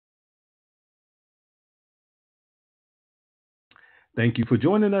Thank you for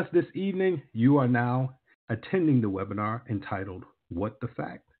joining us this evening. You are now attending the webinar entitled What the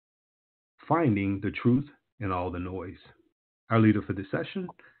Fact? Finding the Truth in All the Noise. Our leader for this session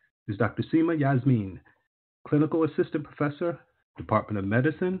is Dr. Seema Yasmin, Clinical Assistant Professor, Department of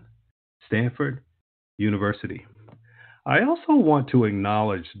Medicine, Stanford University. I also want to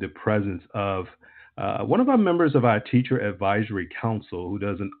acknowledge the presence of one of our members of our Teacher Advisory Council who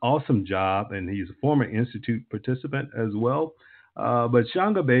does an awesome job, and he's a former Institute participant as well. But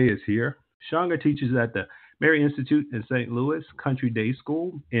Changa Bay is here. Changa teaches at the Mary Institute in St. Louis Country Day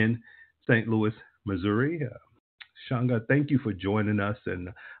School in St. Louis, Missouri. Changa, thank you for joining us, and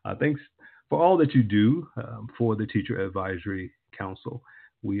thanks for all that you do for the Teacher Advisory Council.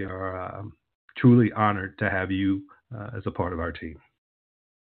 We are truly honored to have you as a part of our team.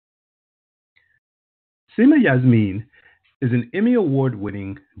 Seema Yasmin is an Emmy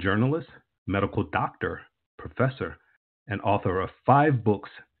Award-winning journalist, medical doctor, professor, and author of 5 books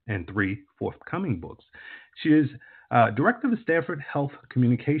and 3 forthcoming books. She is director of the Stanford Health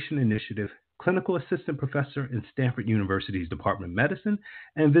Communication Initiative, clinical assistant professor in Stanford University's Department of Medicine,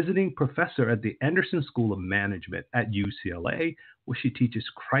 and visiting professor at the Anderson School of Management at UCLA, where she teaches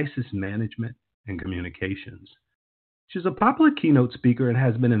crisis management and communications. She's a popular keynote speaker and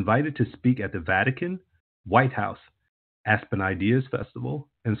has been invited to speak at the Vatican, White House, Aspen Ideas Festival,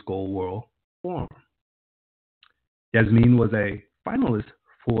 and Skull World Forum. Yasmin was a finalist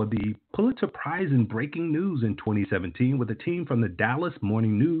for the Pulitzer Prize in Breaking News in 2017 with a team from the Dallas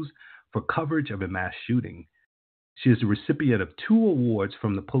Morning News for coverage of a mass shooting. She is the recipient of 2 awards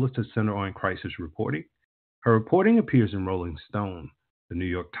from the Pulitzer Center on Crisis Reporting. Her reporting appears in Rolling Stone, the New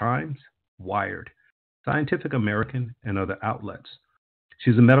York Times, Wired, Scientific American, and other outlets.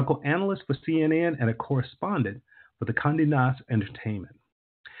 She's a medical analyst for CNN and a correspondent for the Condé Nast Entertainment.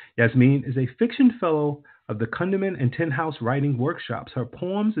 Yasmin is a fiction fellow of the Kundiman and Tin House Writing Workshops. Her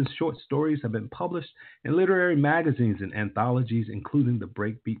poems and short stories have been published in literary magazines and anthologies, including The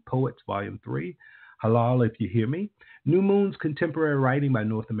Breakbeat Poets, Volume 3, Halal If You Hear Me, New Moon's Contemporary Writing by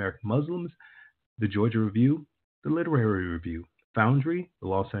North American Muslims, The Georgia Review, The Literary Review, Foundry, The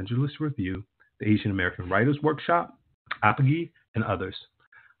Los Angeles Review, The Asian American Writers Workshop, Apogee, and others.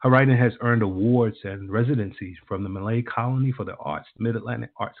 Her writing has earned awards and residencies from the Malay Colony for the Arts,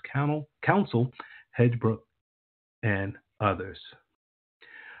 Mid-Atlantic Arts Council, Hedgebrook, and others.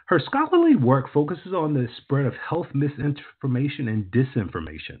 Her scholarly work focuses on the spread of health misinformation and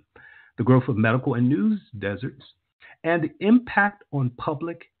disinformation, the growth of medical and news deserts, and the impact on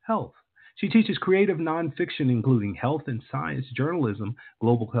public health. She teaches creative nonfiction, including health and science journalism,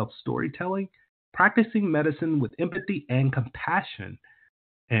 global health storytelling, practicing medicine with empathy and compassion,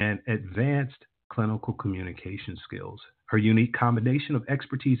 and advanced clinical communication skills. Her unique combination of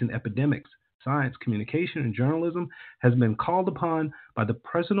expertise in epidemics, science, communication, and journalism has been called upon by the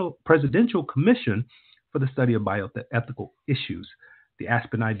Presidential Commission for the Study of Bioethical Issues, the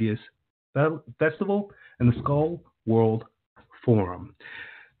Aspen Ideas Festival, and the Skull World Forum.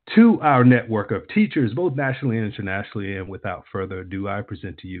 To our network of teachers, both nationally and internationally, and without further ado, I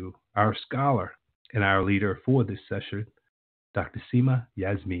present to you our scholar and our leader for this session, Dr. Seema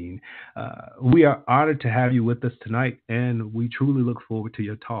Yasmin. We are honored to have you with us tonight, and we truly look forward to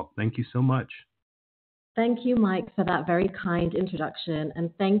your talk. Thank you so much. Thank you, Mike, for that very kind introduction,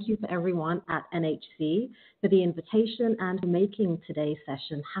 and thank you for everyone at NHC for the invitation and for making today's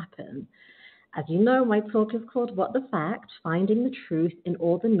session happen. As you know, my talk is called What the Fact? Finding the Truth in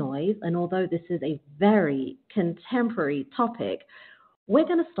All the Noise, and although this is a very contemporary topic, we're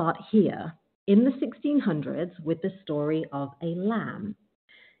going to start here in the 1600s with the story of a lamb.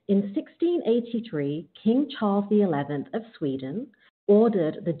 In 1683, King Charles XI of Sweden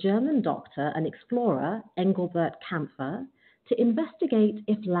ordered the German doctor and explorer Engelbert Kampfer to investigate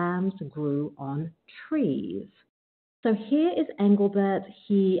if lambs grew on trees. So here is Engelbert.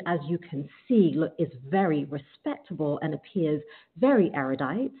 He, as you can see, is very respectable and appears very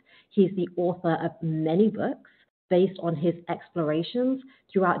erudite. He's the author of many books based on his explorations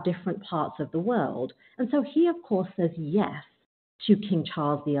throughout different parts of the world. And so he, of course, says yes to King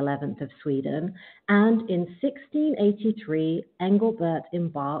Charles XI of Sweden. And in 1683, Engelbert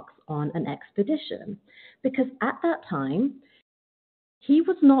embarks on an expedition because at that time, he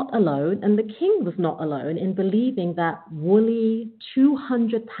was not alone, and the king was not alone in believing that woolly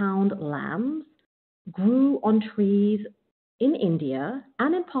 200-pound lambs grew on trees in India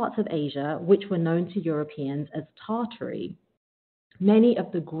and in parts of Asia, which were known to Europeans as Tartary. Many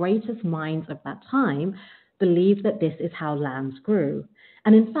of the greatest minds of that time believed that this is how lambs grew.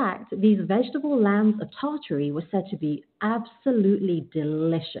 And in fact, these vegetable lambs of Tartary were said to be absolutely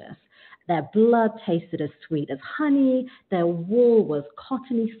delicious. Their blood tasted as sweet as honey. Their wool was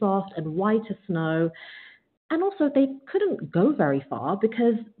cottony soft and white as snow. And also, they couldn't go very far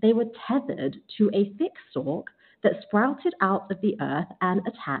because they were tethered to a thick stalk that sprouted out of the earth and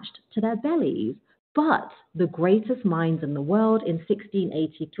attached to their bellies. But the greatest minds in the world in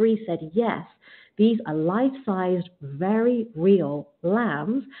 1683 said, yes, these are life-sized, very real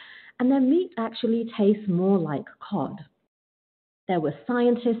lambs, and their meat actually tastes more like cod. There were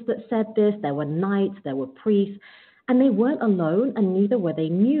scientists that said this, there were knights, there were priests, and they weren't alone, and neither were they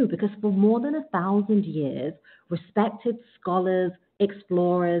new, because for more than 1,000 years, respected scholars,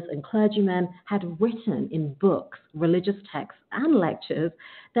 explorers, and clergymen had written in books, religious texts, and lectures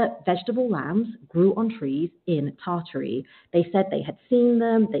that vegetable lambs grew on trees in Tartary. They said they had seen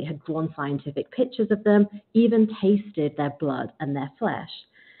them, they had drawn scientific pictures of them, even tasted their blood and their flesh.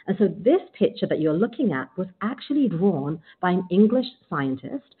 And so this picture that you're looking at was actually drawn by an English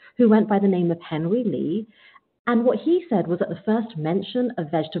scientist who went by the name of Henry Lee. And what he said was that the first mention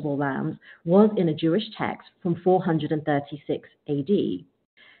of vegetable lambs was in a Jewish text from 436 AD.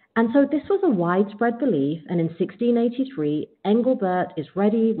 And so this was a widespread belief, and in 1683, Engelbert is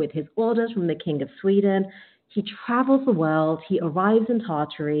ready with his orders from the King of Sweden. He travels the world, he arrives in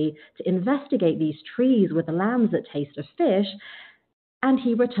Tartary to investigate these trees with the lambs that taste of fish, and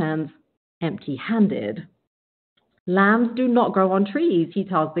he returns empty-handed. Lambs do not grow on trees, he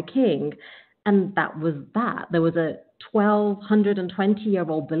tells the king. And that was that. There was a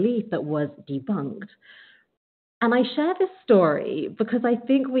 1,220-year-old belief that was debunked. And I share this story because I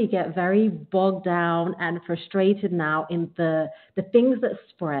think we get very bogged down and frustrated now in the things that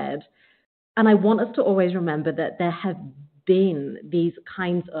spread. And I want us to always remember that there have been these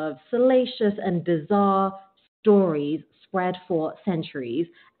kinds of salacious and bizarre stories spread for centuries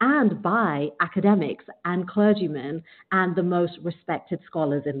and by academics and clergymen and the most respected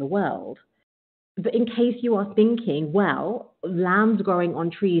scholars in the world. But in case you are thinking, well, lambs growing on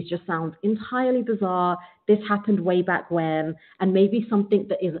trees just sounds entirely bizarre, this happened way back when, and maybe something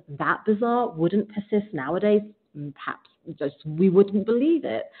that is that bizarre wouldn't persist nowadays, perhaps just we wouldn't believe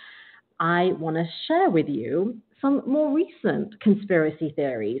it. I want to share with you some more recent conspiracy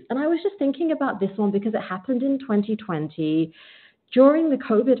theories. And I was just thinking about this one because it happened in 2020 during the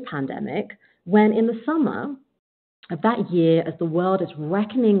COVID pandemic, when in the summer of that year, as the world is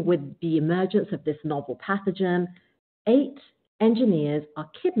reckoning with the emergence of this novel pathogen, 8 engineers are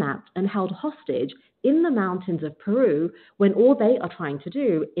kidnapped and held hostage in the mountains of Peru when all they are trying to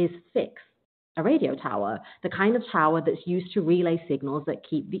do is fix a radio tower, the kind of tower that's used to relay signals that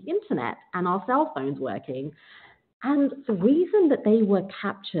keep the internet and our cell phones working. And the reason that they were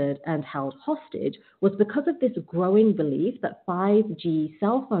captured and held hostage was because of this growing belief that 5G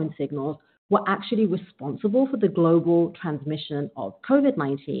cell phone signals were actually responsible for the global transmission of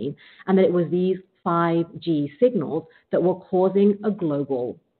COVID-19, and that it was these 5G signals that were causing a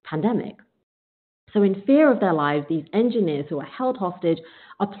global pandemic. So in fear of their lives, these engineers who are held hostage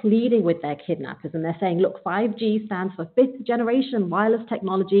are pleading with their kidnappers, and they're saying, look, 5G stands for 5th generation wireless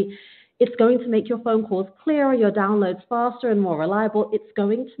technology. It's going to make your phone calls clearer, your downloads faster and more reliable. It's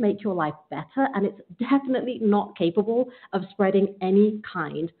going to make your life better, and it's definitely not capable of spreading any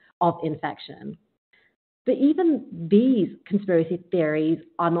kind of infection. But even these conspiracy theories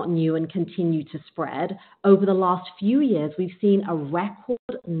are not new and continue to spread. Over the last few years, we've seen a record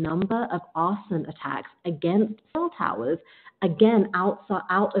number of arson attacks against cell towers, again, out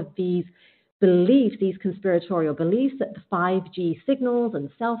of these beliefs, these conspiratorial beliefs that the 5G signals and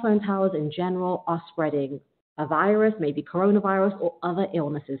cell phone towers in general are spreading a virus, maybe coronavirus or other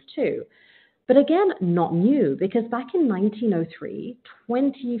illnesses too. But again, not new, because back in 1903,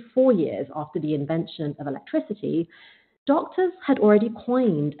 24 years after the invention of electricity, doctors had already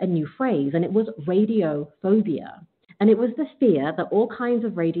coined a new phrase, and it was radiophobia. And it was the fear that all kinds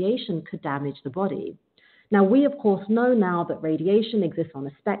of radiation could damage the body. Now, we of course know now that radiation exists on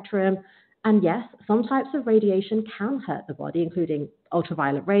a spectrum, and yes, some types of radiation can hurt the body, including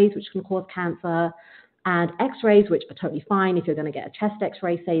ultraviolet rays, which can cause cancer, and X-rays, which are totally fine if you're going to get a chest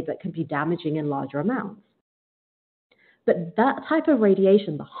X-ray, say, but can be damaging in larger amounts. But that type of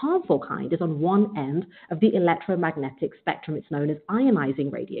radiation, the harmful kind, is on one end of the electromagnetic spectrum. It's known as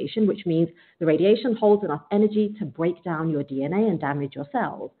ionizing radiation, which means the radiation holds enough energy to break down your DNA and damage your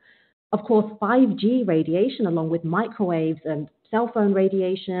cells. Of course, 5G radiation, along with microwaves and cell phone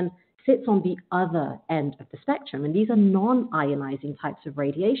radiation, sits on the other end of the spectrum. And these are non-ionizing types of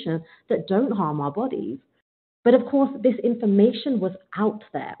radiation that don't harm our bodies. But of course, this information was out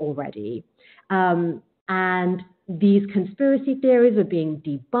there already. And these conspiracy theories are being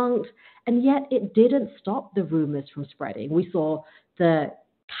debunked. And yet it didn't stop the rumors from spreading. We saw the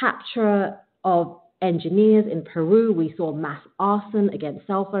capture of engineers in Peru. We saw mass arson against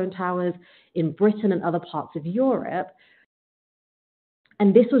cell phone towers in Britain and other parts of Europe.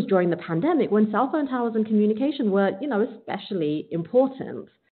 And this was during the pandemic when cell phone towers and communication were, especially important.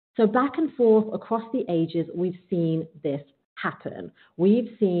 So back and forth across the ages, we've seen this happen.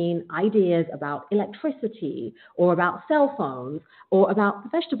 We've seen ideas about electricity or about cell phones or about the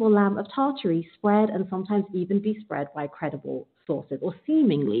vegetable lamb of Tartary spread and sometimes even be spread by credible sources or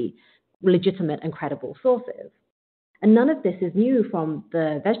seemingly legitimate and credible sources. And none of this is new from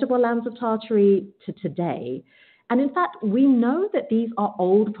the vegetable lambs of Tartary to today. And in fact, we know that these are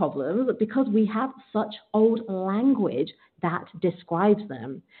old problems because we have such old language that describes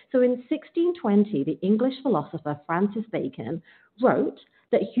them. So in 1620, the English philosopher Francis Bacon wrote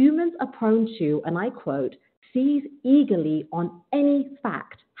that humans are prone to, and I quote, seize eagerly on any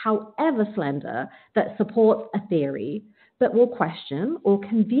fact, however slender, that supports a theory, but will question or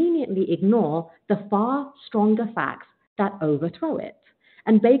conveniently ignore the far stronger facts that overthrow it.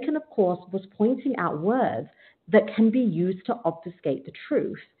 And Bacon, of course, was pointing out words that can be used to obfuscate the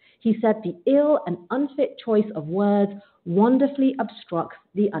truth. He said the ill and unfit choice of words wonderfully obstructs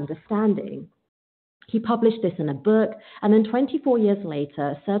the understanding. He published this in a book, and then 24 years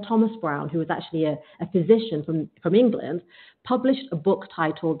later, Sir Thomas Browne, who was actually a physician from England, published a book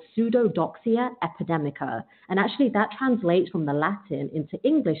titled Pseudodoxia Epidemica, and actually that translates from the Latin into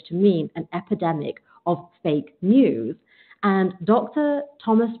English to mean an epidemic of fake news. And Dr.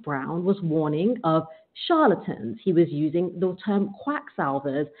 Thomas Browne was warning of charlatans. He was using the term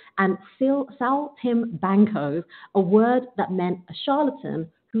quacksalvers and saltimbancos, a word that meant a charlatan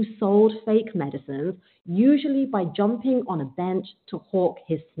who sold fake medicines, usually by jumping on a bench to hawk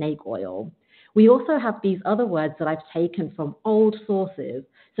his snake oil. We also have these other words that I've taken from old sources.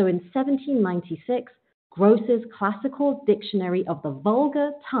 So in 1796, Gross's Classical Dictionary of the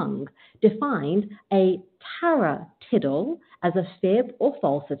Vulgar Tongue defined a taratiddle as a fib or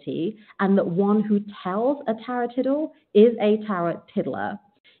falsity, and that one who tells a taratiddle is a taratiddler.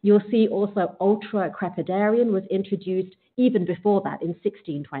 You'll see also ultra-crepidarian was introduced even before that in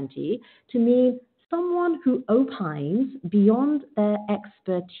 1620 to mean someone who opines beyond their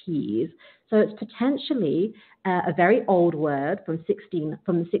expertise. So it's potentially a very old word from the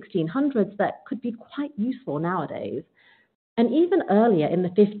 1600s that could be quite useful nowadays. And even earlier in the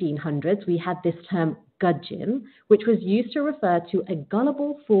 1500s, we had this term gudgeon, which was used to refer to a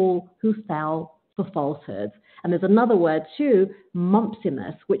gullible fool who fell for falsehoods. And there's another word too,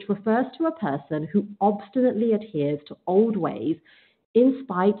 mumpsimus, which refers to a person who obstinately adheres to old ways in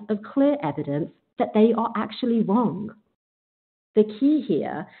spite of clear evidence that they are actually wrong. The key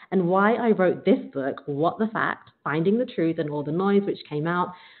here, and why I wrote this book, What the Fact? Finding the Truth and All the Noise, which came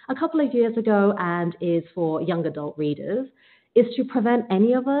out a couple of years ago and is for young adult readers, is to prevent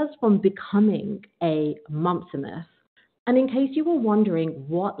any of us from becoming a mumpsimus. And in case you were wondering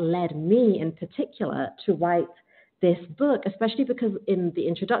what led me in particular to write this book, especially because in the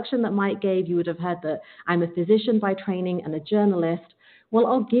introduction that Mike gave, you would have heard that I'm a physician by training and a journalist. Well,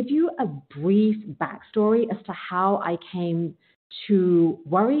 I'll give you a brief backstory as to how I came to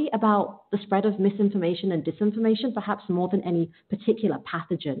worry about the spread of misinformation and disinformation, perhaps more than any particular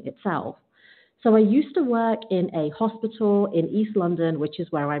pathogen itself. So I used to work in a hospital in East London, which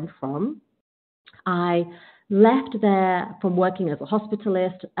is where I'm from. I left there from working as a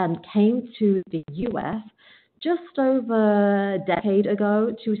hospitalist and came to the US just over a decade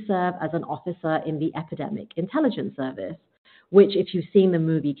ago to serve as an officer in the Epidemic Intelligence Service, which if you've seen the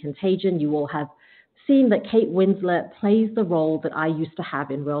movie Contagion, you will have seen that Kate Winslet plays the role that I used to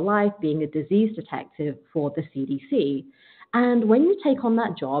have in real life, being a disease detective for the CDC. And when you take on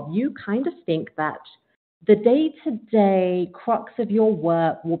that job, you kind of think that the day-to-day crux of your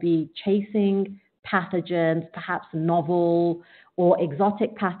work will be chasing pathogens, perhaps novel or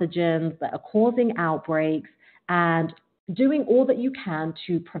exotic pathogens that are causing outbreaks, and doing all that you can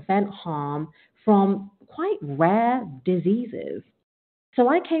to prevent harm from quite rare diseases. So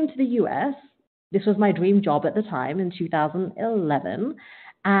I came to the US. This was my dream job at the time in 2011.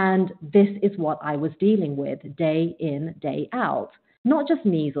 And this is what I was dealing with day in, day out. Not just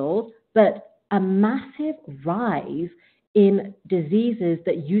measles, but a massive rise in diseases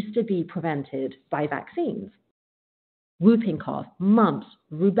that used to be prevented by vaccines. Whooping cough, mumps,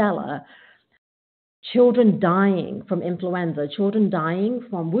 rubella, children dying from influenza, children dying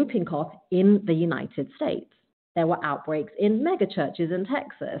from whooping cough in the United States. There were outbreaks in megachurches in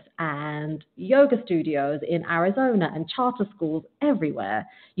Texas and yoga studios in Arizona and charter schools everywhere.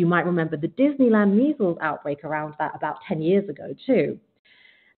 You might remember the Disneyland measles outbreak around that about 10 years ago too.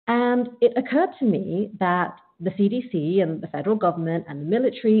 And it occurred to me that the CDC and the federal government and the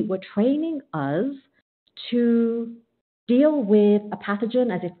military were training us to deal with a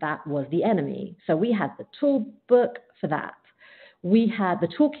pathogen as if that was the enemy. So we had the tool book for that. We had the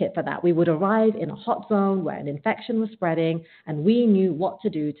toolkit for that. We would arrive in a hot zone where an infection was spreading, and we knew what to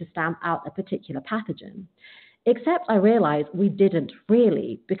do to stamp out a particular pathogen. Except I realized we didn't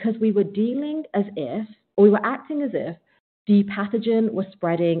really, because we were dealing as if, or we were acting as if the pathogen was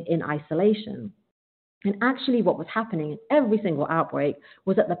spreading in isolation. And actually what was happening in every single outbreak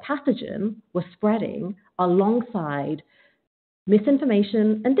was that the pathogen was spreading alongside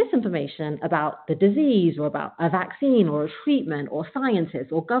misinformation and disinformation about the disease or about a vaccine or a treatment or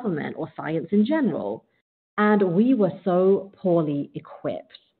scientists or government or science in general. And we were so poorly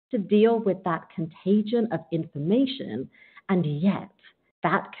equipped to deal with that contagion of information. And yet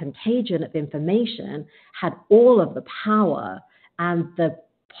that contagion of information had all of the power and the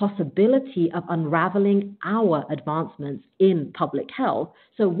possibility of unraveling our advancements in public health.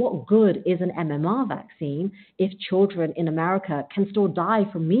 So what good is an MMR vaccine if children in America can still die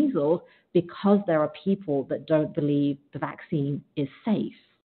from measles because there are people that don't believe the vaccine is safe?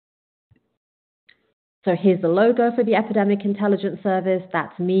 So here's the logo for the Epidemic Intelligence Service.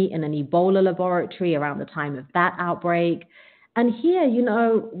 That's me in an Ebola laboratory around the time of that outbreak. And here,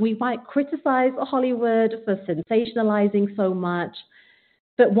 we might criticize Hollywood for sensationalizing so much.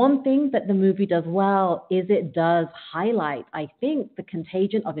 But one thing that the movie does well is it does highlight, I think, the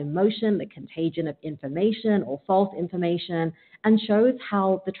contagion of emotion, the contagion of information or false information, and shows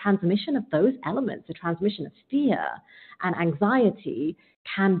how the transmission of those elements, the transmission of fear and anxiety,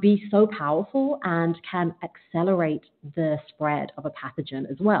 can be so powerful and can accelerate the spread of a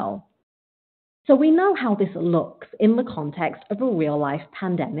pathogen as well. So we know how this looks in the context of a real-life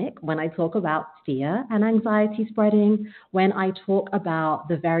pandemic when I talk about fear and anxiety spreading, when I talk about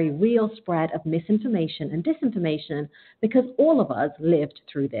the very real spread of misinformation and disinformation, because all of us lived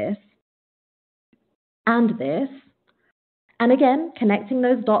through this and this. And again, connecting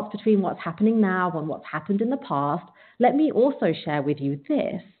those dots between what's happening now and what's happened in the past, let me also share with you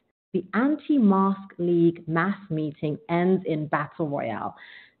this. The Anti-Mask League mass meeting ends in battle royale.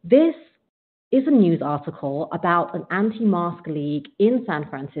 This is a news article about an anti-mask league in San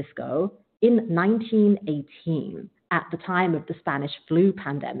Francisco in 1918 at the time of the Spanish flu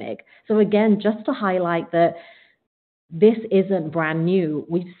pandemic. So again, just to highlight that this isn't brand new.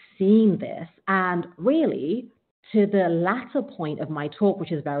 We've seen this. And really, to the latter point of my talk,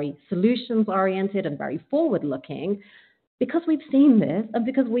 which is very solutions-oriented and very forward-looking, because we've seen this and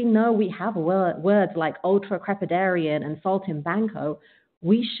because we know we have words like ultra-crepidarian and saltimbanco,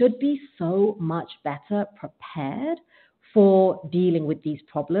 we should be so much better prepared for dealing with these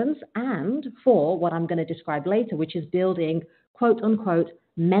problems and for what I'm going to describe later, which is building, quote unquote,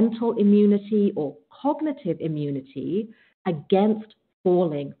 mental immunity or cognitive immunity against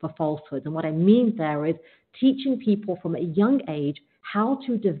falling for falsehoods. And what I mean there is teaching people from a young age how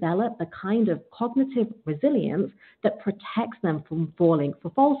to develop the kind of cognitive resilience that protects them from falling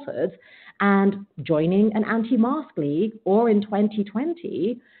for falsehoods, and joining an anti-mask league, or in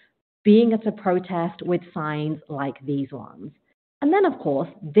 2020, being at a protest with signs like these ones. And then, of course,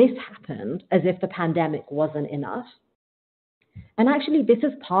 this happened as if the pandemic wasn't enough. And actually, this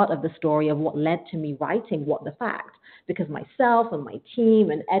is part of the story of what led to me writing What the Fact, because myself and my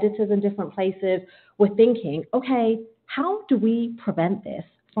team and editors in different places were thinking, okay, how do we prevent this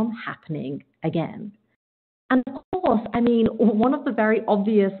from happening again? And of course, one of the very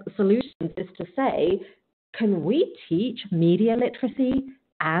obvious solutions is to say, can we teach media literacy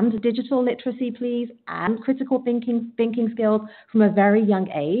and digital literacy, please, and critical thinking skills from a very young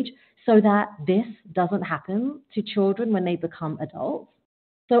age so that this doesn't happen to children when they become adults?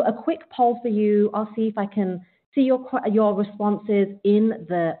 So a quick poll for you. I'll see if I can see your responses in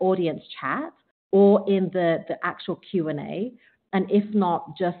the audience chat or in the actual Q&A. And if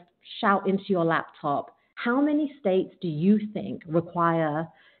not, just shout into your laptop. How many states do you think require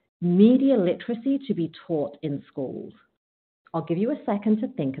media literacy to be taught in schools? I'll give you a second to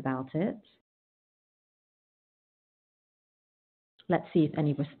think about it. Let's see if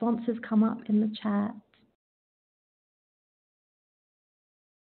any responses come up in the chat.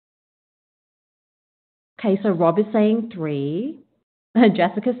 Okay, so Rob is saying 3.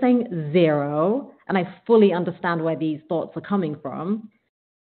 Jessica's saying 0. And I fully understand where these thoughts are coming from.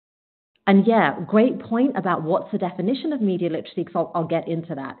 And yeah, great point about what's the definition of media literacy, because I'll get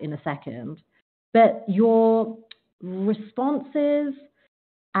into that in a second. But your responses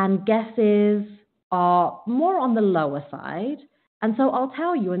and guesses are more on the lower side. And so I'll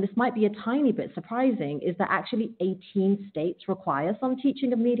tell you, and this might be a tiny bit surprising, is that actually 18 states require some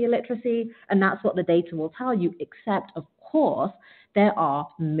teaching of media literacy, and that's what the data will tell you, except, of course, there are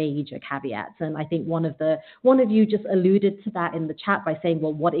major caveats. And I think one of you just alluded to that in the chat by saying,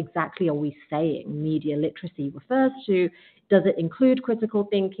 well, what exactly are we saying media literacy refers to? Does it include critical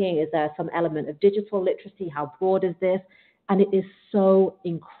thinking? Is there some element of digital literacy? How broad is this? And it is so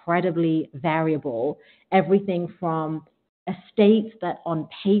incredibly variable. Everything from a state that on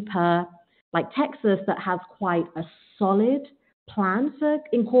paper, like Texas, that has quite a solid plan for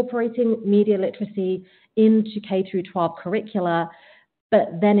incorporating media literacy into K through 12 curricula.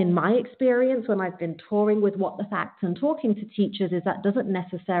 But then in my experience, when I've been touring with What the Facts and talking to teachers, is that doesn't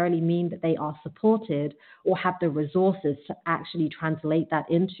necessarily mean that they are supported or have the resources to actually translate that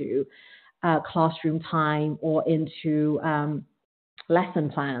into classroom time or into lesson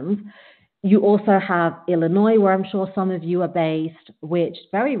plans. You also have Illinois, where I'm sure some of you are based, which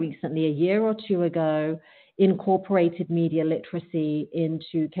very recently, a year or two ago, incorporated media literacy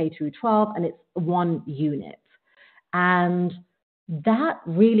into K through 12, and it's one unit. And that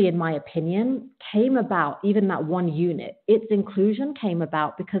really, in my opinion, came about, even that one unit, its inclusion came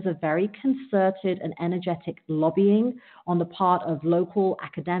about because of very concerted and energetic lobbying on the part of local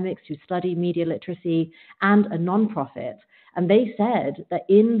academics who study media literacy and a nonprofit. And they said that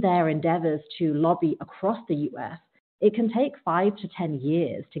in their endeavors to lobby across the US, it can take 5 to 10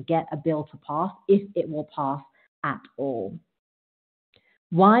 years to get a bill to pass, if it will pass at all.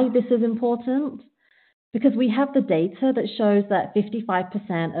 Why this is important? Because we have the data that shows that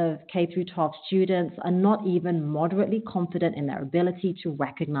 55% of K through 12 students are not even moderately confident in their ability to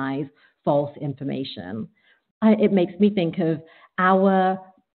recognize false information. It makes me think of our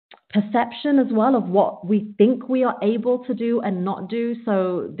perception as well of what we think we are able to do and not do.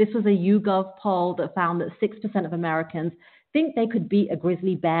 So this was a YouGov poll that found that 6% of Americans think they could beat a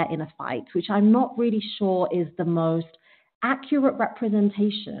grizzly bear in a fight, which I'm not really sure is the most accurate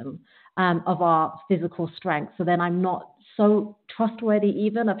representation of our physical strength. So then I'm not so trustworthy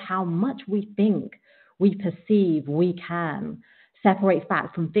even of how much we think, we perceive, we can separate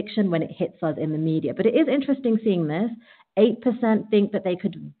fact from fiction when it hits us in the media. But it is interesting seeing this. 8% think that they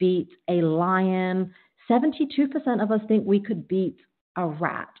could beat a lion. 72% of us think we could beat a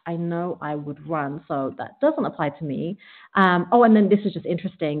rat. I know I would run, so that doesn't apply to me. And then this is just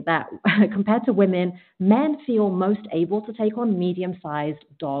interesting that compared to women, men feel most able to take on medium-sized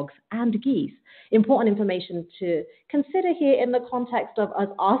dogs and geese. Important information to consider here in the context of us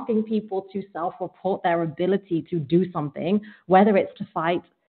asking people to self-report their ability to do something, whether it's to fight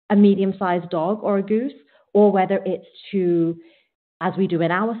a medium-sized dog or a goose, or whether it's to, as we do in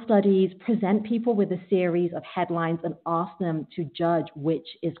our studies, present people with a series of headlines and ask them to judge which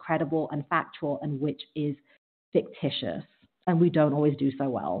is credible and factual and which is fictitious. And we don't always do so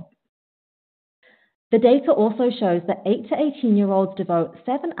well. The data also shows that 8 to 18-year-olds devote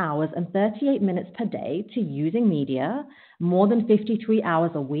 7 hours and 38 minutes per day to using media, more than 53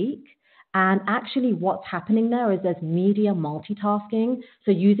 hours a week. And actually what's happening there is there's media multitasking,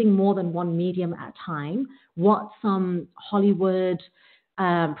 so using more than one medium at a time. What some Hollywood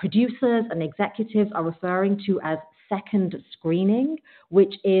producers and executives are referring to as second screening,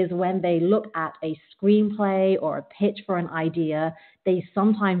 which is when they look at a screenplay or a pitch for an idea, they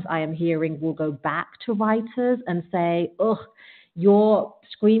sometimes, I am hearing, will go back to writers and say, your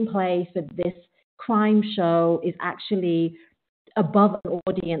screenplay for this crime show is actually above an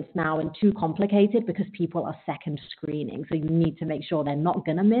audience now and too complicated because people are second screening. So you need to make sure they're not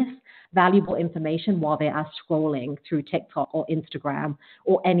going to miss valuable information while they are scrolling through TikTok or Instagram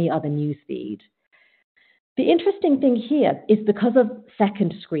or any other news feed. The interesting thing here is because of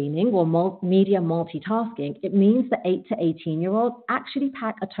second screening or media multitasking, it means that 8 to 18-year-olds actually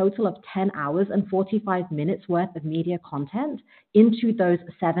pack a total of 10 hours and 45 minutes worth of media content into those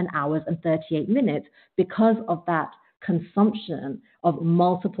 7 hours and 38 minutes because of that consumption of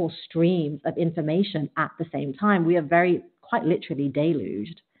multiple streams of information at the same time. We are quite literally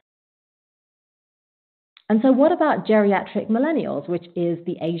deluged. And so what about geriatric millennials, which is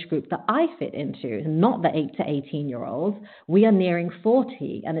the age group that I fit into, not the 8 to 18-year-olds? We are nearing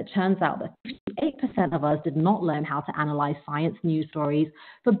 40, and it turns out that 58% of us did not learn how to analyze science news stories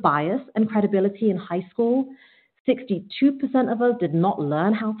for bias and credibility in high school. 62% of us did not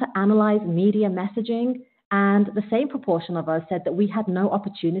learn how to analyze media messaging. And the same proportion of us said that we had no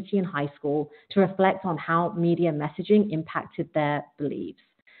opportunity in high school to reflect on how media messaging impacted their beliefs.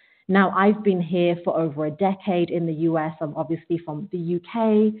 Now, I've been here for over a decade in the US. I'm obviously from the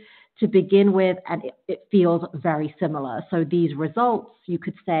UK to begin with, and it feels very similar. So these results, you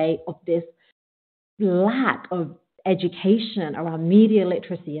could say, of this lack of education around media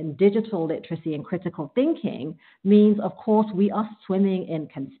literacy and digital literacy and critical thinking means, of course, we are swimming in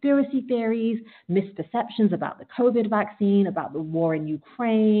conspiracy theories, misperceptions about the COVID vaccine, about the war in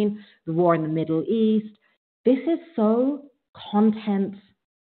Ukraine, the war in the Middle East. This is so content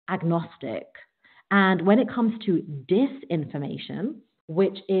agnostic. And when it comes to disinformation,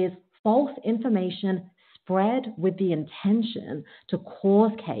 which is false information spread with the intention to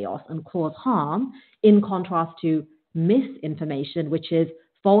cause chaos and cause harm, in contrast to misinformation, which is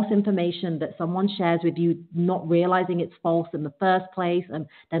false information that someone shares with you, not realizing it's false in the first place, and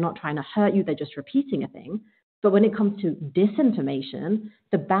they're not trying to hurt you, they're just repeating a thing. But when it comes to disinformation,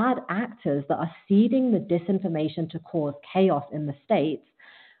 the bad actors that are seeding the disinformation to cause chaos in the states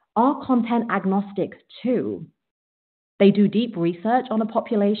are content agnostic too. They do deep research on a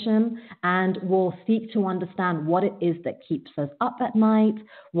population and will seek to understand what it is that keeps us up at night,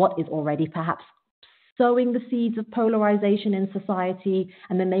 what is already perhaps sowing the seeds of polarization in society,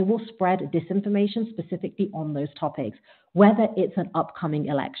 and then they will spread disinformation specifically on those topics, whether it's an upcoming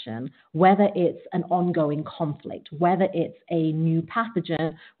election, whether it's an ongoing conflict, whether it's a new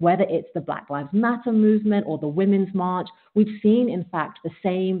pathogen, whether it's the Black Lives Matter movement or the Women's March. We've seen, in fact, the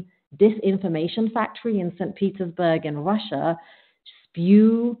same disinformation factory in St. Petersburg in Russia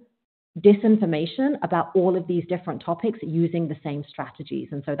spew disinformation about all of these different topics using the same strategies.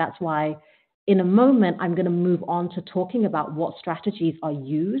 And so that's why in a moment, I'm going to move on to talking about what strategies are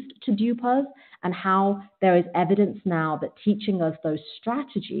used to dupe us and how there is evidence now that teaching us those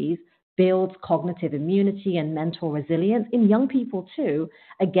strategies builds cognitive immunity and mental resilience in young people too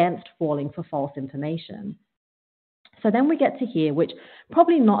against falling for false information. So then we get to here, which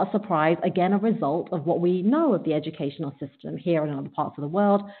probably not a surprise, again, a result of what we know of the educational system here and in other parts of the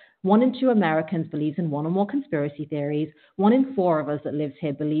world. 1 in 2 Americans believes in one or more conspiracy theories. 1 in 4 of us that lives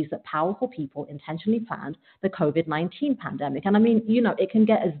here believes that powerful people intentionally planned the COVID-19 pandemic. And I mean, it can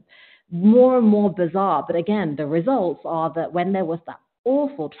get as more and more bizarre. But again, the results are that when there was that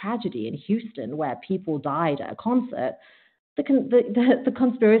awful tragedy in Houston where people died at a concert, the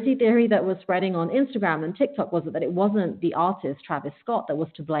conspiracy theory that was spreading on Instagram and TikTok was that it wasn't the artist Travis Scott that was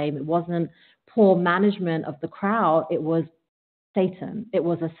to blame. It wasn't poor management of the crowd. It was Satan. It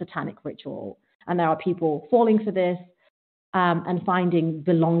was a satanic ritual. And there are people falling for this and finding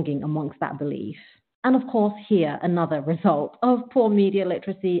belonging amongst that belief. And of course, here, another result of poor media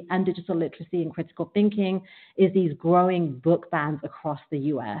literacy and digital literacy and critical thinking is these growing book bans across the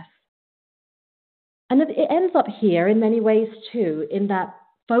US. And it ends up here in many ways too, in that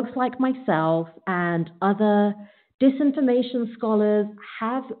folks like myself and other disinformation scholars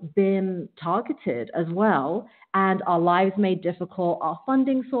have been targeted as well, and our lives made difficult, our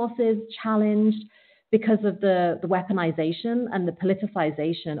funding sources challenged because of the weaponization and the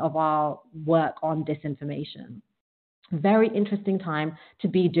politicization of our work on disinformation. Very interesting time to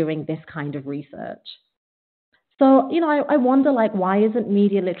be doing this kind of research. So, I wonder, why isn't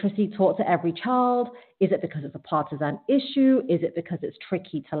media literacy taught to every child? Is it because it's a partisan issue? Is it because it's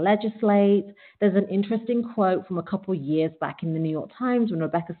tricky to legislate? There's an interesting quote from a couple of years back in the New York Times when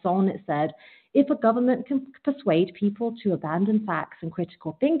Rebecca Solnit said, if a government can persuade people to abandon facts and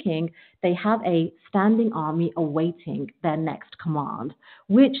critical thinking, they have a standing army awaiting their next command,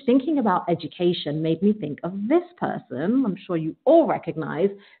 which, thinking about education, made me think of this person, I'm sure you all recognize,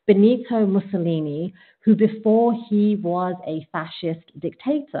 Benito Mussolini, who before he was a fascist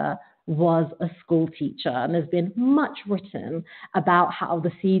dictator, was a school teacher. And there's been much written about how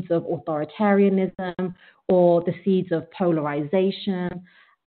the seeds of authoritarianism or the seeds of polarization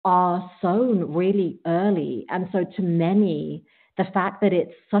are sown really early. And so to many, the fact that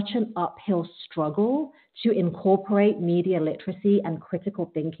it's such an uphill struggle to incorporate media literacy and critical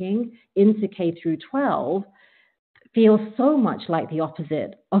thinking into K through 12 feels so much like the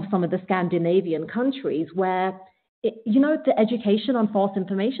opposite of some of the Scandinavian countries where the education on false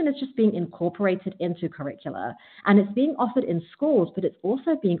information is just being incorporated into curricula, and it's being offered in schools, but it's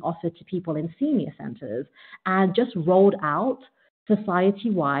also being offered to people in senior centers and just rolled out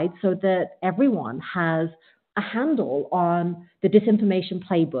society-wide so that everyone has a handle on the disinformation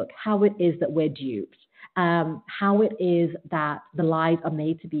playbook, how it is that we're duped, how it is that the lies are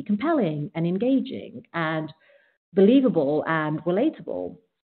made to be compelling and engaging and believable and relatable.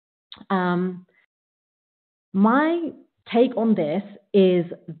 My take on this is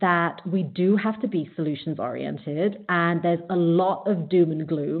that we do have to be solutions-oriented, and there's a lot of doom and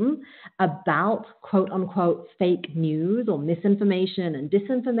gloom about quote-unquote fake news or misinformation and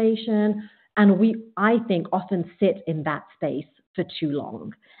disinformation, and we, I think, often sit in that space for too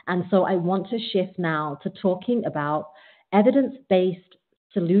long. And so I want to shift now to talking about evidence-based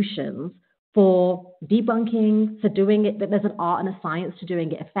solutions for debunking, for doing it, that there's an art and a science to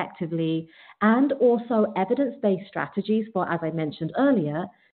doing it effectively, and also evidence-based strategies for, as I mentioned earlier,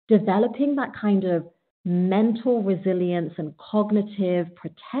 developing that kind of mental resilience and cognitive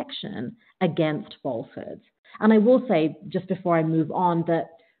protection against falsehoods. And I will say, just before I move on, that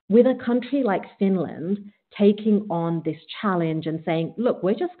with a country like Finland taking on this challenge and saying, look,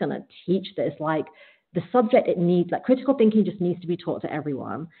 we're just going to teach this, like the subject it needs, like critical thinking just needs to be taught to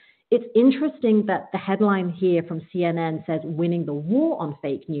everyone. It's interesting that the headline here from CNN says winning the war on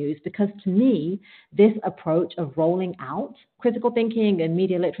fake news, because to me, this approach of rolling out critical thinking and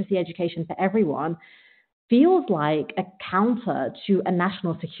media literacy education for everyone feels like a counter to a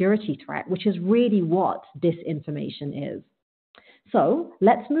national security threat, which is really what disinformation is. So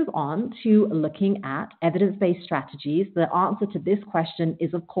let's move on to looking at evidence-based strategies. The answer to this question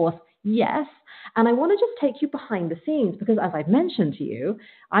is, of course, yes. And I want to just take you behind the scenes because, as I've mentioned to you,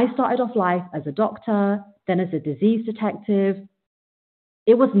 I started off life as a doctor, then as a disease detective.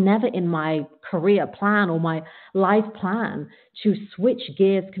 It was never in my career plan or my life plan to switch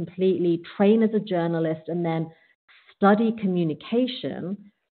gears completely, train as a journalist, and then study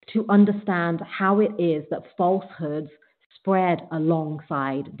communication to understand how it is that falsehoods spread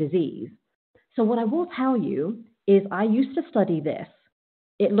alongside disease. So what I will tell you is I used to study this.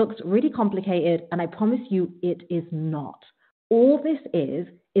 It looks really complicated, and I promise you it is not. All this is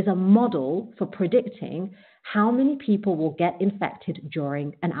a model for predicting how many people will get infected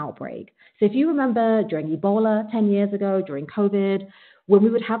during an outbreak. So if you remember during Ebola 10 years ago, during COVID, when we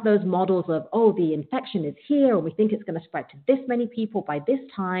would have those models of, oh, the infection is here, and we think it's going to spread to this many people by this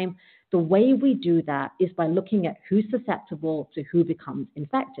time, the way we do that is by looking at who's susceptible to who becomes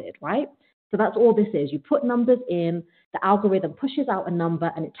infected, right? So that's all this is. You put numbers in, the algorithm pushes out a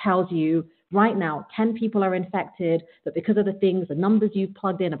number, and it tells you right now 10 people are infected, but because of the things, the numbers you've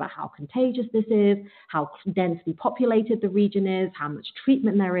plugged in about how contagious this is, how densely populated the region is, how much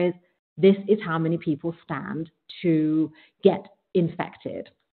treatment there is, this is how many people stand to get infected.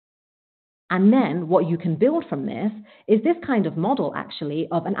 And then what you can build from this is this kind of model, actually,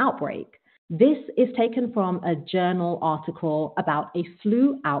 of an outbreak. This is taken from a journal article about a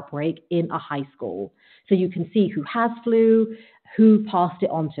flu outbreak in a high school. So you can see who has flu, who passed it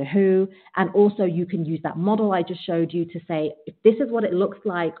on to who, and also you can use that model I just showed you to say, if this is what it looks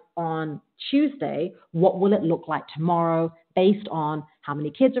like on Tuesday, what will it look like tomorrow based on how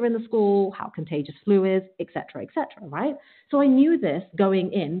many kids are in the school, how contagious flu is, et cetera, right? So I knew this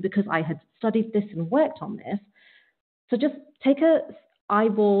going in because I had studied this and worked on this. So just take a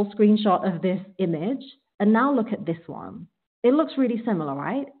eyeball screenshot of this image and now look at this one. It looks really similar,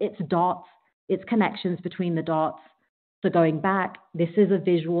 right? It's dots, it's connections between the dots. So going back, this is a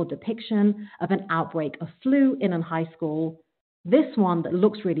visual depiction of an outbreak of flu in a high school. This one that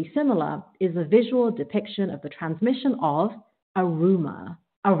looks really similar is a visual depiction of the transmission of a rumor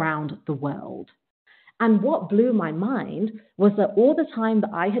around the world. And what blew my mind was that all the time that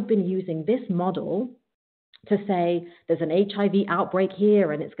I had been using this model to say there's an HIV outbreak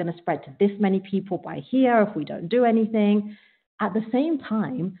here and it's going to spread to this many people by here if we don't do anything, at the same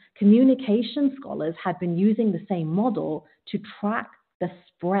time, communication scholars had been using the same model to track the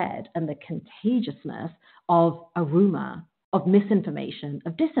spread and the contagiousness of a rumor, of misinformation,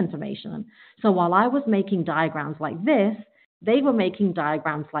 of disinformation. So while I was making diagrams like this, they were making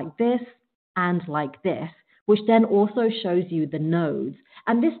diagrams like this and like this, which then also shows you the nodes.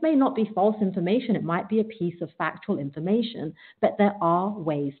 And this may not be false information. It might be a piece of factual information, but there are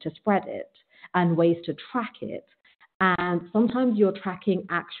ways to spread it and ways to track it. And sometimes you're tracking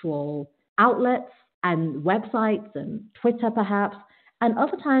actual outlets and websites and Twitter perhaps, and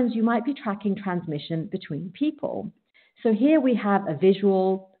other times you might be tracking transmission between people. So here we have a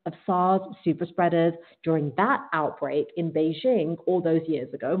visual of SARS superspreaders during that outbreak in Beijing all those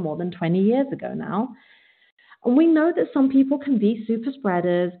years ago, more than 20 years ago now. And we know that some people can be super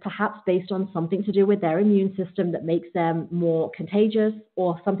spreaders, perhaps based on something to do with their immune system that makes them more contagious,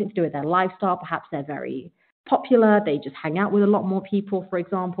 or something to do with their lifestyle. Perhaps they're very popular, they just hang out with a lot more people, for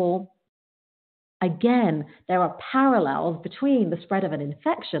example. Again, there are parallels between the spread of an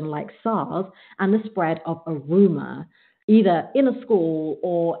infection like SARS and the spread of a rumor, either in a school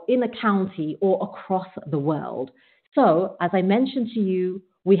or in a county or across the world. So, as I mentioned to you,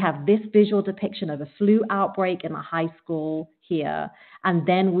 we have this visual depiction of a flu outbreak in a high school here, and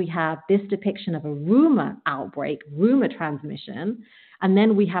then we have this depiction of a rumor outbreak, rumor transmission, and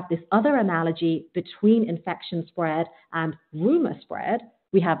then we have this other analogy between infection spread and rumor spread.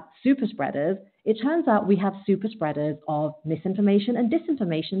 We have super spreaders. It turns out we have super spreaders of misinformation and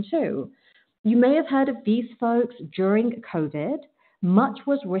disinformation too. You may have heard of these folks during COVID. Much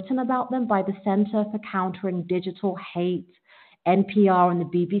was written about them by the Center for Countering Digital Hate. NPR and the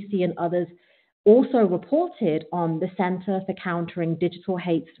BBC and others also reported on the Center for Countering Digital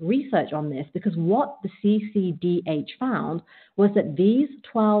Hate's research on this, because what the CCDH found was that these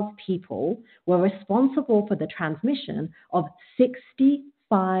 12 people were responsible for the transmission of 65%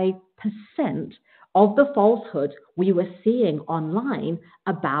 of the falsehoods we were seeing online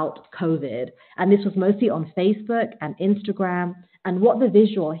about COVID. And this was mostly on Facebook and Instagram. And what the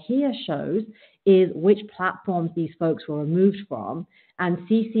visual here shows is which platforms these folks were removed from. And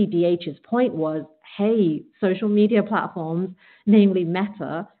CCDH's point was, hey, social media platforms, namely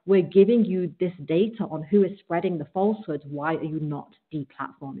Meta, we're giving you this data on who is spreading the falsehoods. Why are you not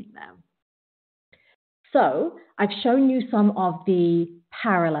deplatforming them? So I've shown you some of the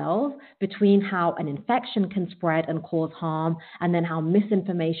parallels between how an infection can spread and cause harm, and then how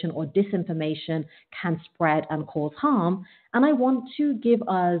misinformation or disinformation can spread and cause harm. And I want to give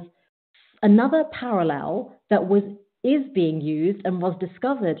us another parallel that is being used and was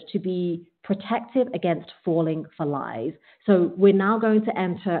discovered to be protective against falling for lies. So we're now going to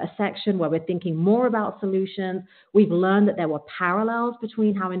enter a section where we're thinking more about solutions. We've learned that there were parallels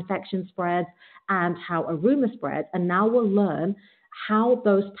between how infection spreads and how a rumor spreads, and now we'll learn how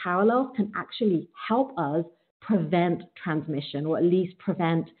those parallels can actually help us prevent transmission, or at least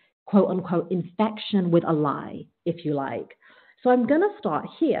prevent quote unquote infection with a lie, if you like. So I'm going to start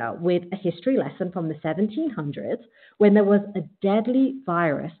here with a history lesson from the 1700s, when there was a deadly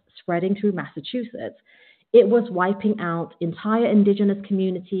virus spreading through Massachusetts. It was wiping out entire indigenous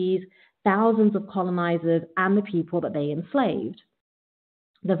communities, thousands of colonizers, and the people that they enslaved.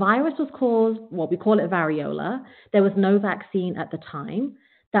 The virus was called, we call it variola. There was no vaccine at the time.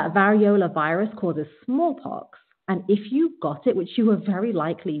 That variola virus causes smallpox. And if you got it, which you were very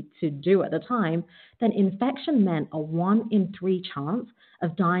likely to do at the time, then infection meant a 1 in 3 chance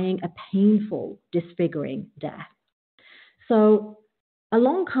of dying a painful, disfiguring death. So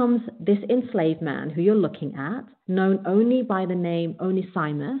along comes this enslaved man who you're looking at, known only by the name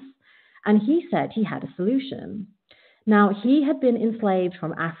Onesimus, and he said he had a solution. Now, he had been enslaved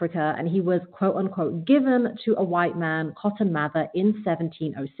from Africa, and he was, quote unquote, given to a white man, Cotton Mather, in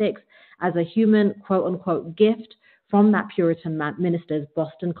 1706 as a human, quote unquote, gift from that Puritan minister's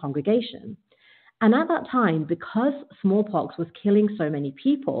Boston congregation. And at that time, because smallpox was killing so many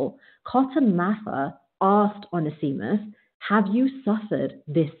people, Cotton Mather asked Onesimus, have you suffered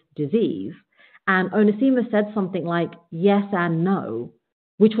this disease? And Onesimus said something like, yes and no,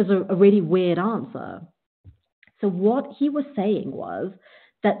 which was a really weird answer. So what he was saying was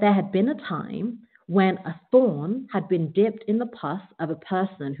that there had been a time when a thorn had been dipped in the pus of a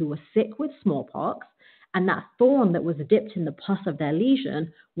person who was sick with smallpox, and that thorn that was dipped in the pus of their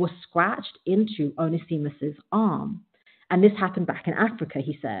lesion was scratched into Onesimus's arm. And this happened back in Africa,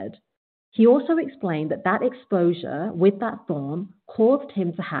 he said. He also explained that that exposure with that thorn caused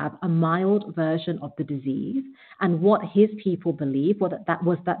him to have a mild version of the disease, and what his people believed was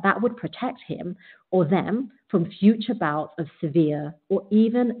that would protect him or them from future bouts of severe or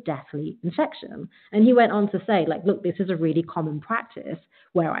even deathly infection. And he went on to say, look, this is a really common practice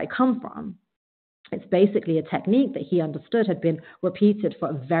where I come from. It's basically a technique that he understood had been repeated for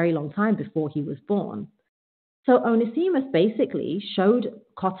a very long time before he was born. So Onesimus basically showed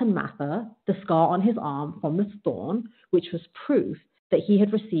Cotton Mather the scar on his arm from the thorn, which was proof that he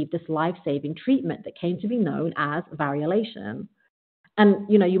had received this life-saving treatment that came to be known as variolation. And,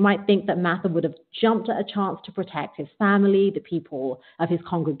 you might think that Mather would have jumped at a chance to protect his family, the people of his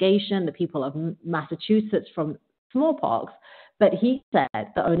congregation, the people of Massachusetts from smallpox. But he said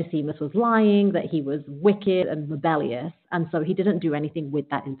that Onesimus was lying, that he was wicked and rebellious, and so he didn't do anything with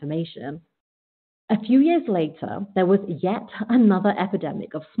that information. A few years later, there was yet another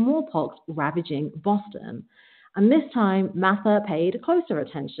epidemic of smallpox ravaging Boston. And this time, Mather paid closer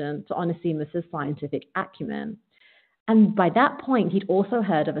attention to Onesimus' scientific acumen. And by that point, he'd also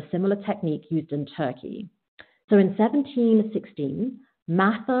heard of a similar technique used in Turkey. So in 1716,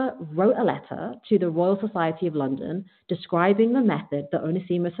 Mather wrote a letter to the Royal Society of London describing the method that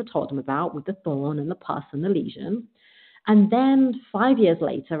Onesimus had told him about with the thorn and the pus and the lesion. And then 5 years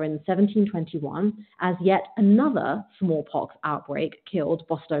later, in 1721, as yet another smallpox outbreak killed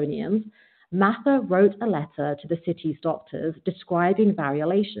Bostonians, Mather wrote a letter to the city's doctors describing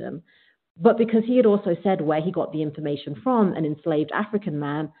variolation. But because he had also said where he got the information from, an enslaved African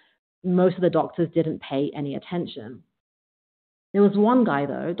man, most of the doctors didn't pay any attention. There was one guy,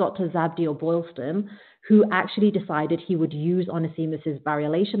 though, Dr. Zabdiel Boylston, who actually decided he would use Onesimus's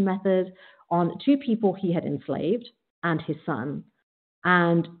variolation method on 2 people he had enslaved and his son.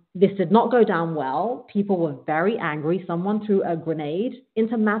 And This did not go down well. People were very angry. Someone threw a grenade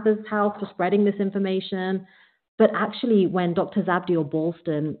into Mather's house for spreading this information. But actually, when Dr. Zabdiel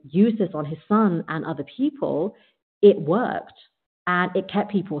Ballston used this on his son and other people, it worked and it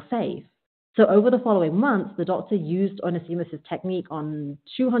kept people safe. So over the following months, the doctor used Onesimus's technique on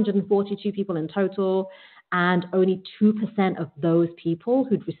 242 people in total, and only 2% of those people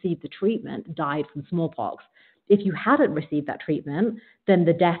who'd received the treatment died from smallpox. If you hadn't received that treatment, then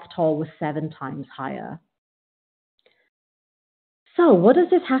the death toll was 7 times higher. So what does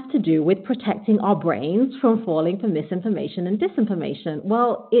this have to do with protecting our brains from falling for misinformation and disinformation?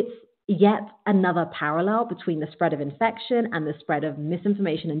 Well, it's yet another parallel between the spread of infection and the spread of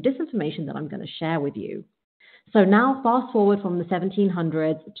misinformation and disinformation that I'm going to share with you. So now fast forward from the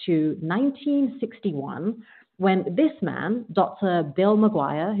 1700s to 1961, when this man, Dr. Bill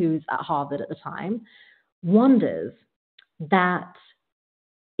McGuire, who's at Harvard at the time, wonders that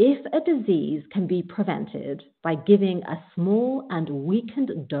if a disease can be prevented by giving a small and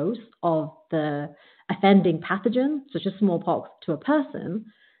weakened dose of the offending pathogen, such as smallpox, to a person,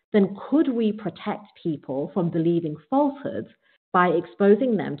 then could we protect people from believing falsehoods by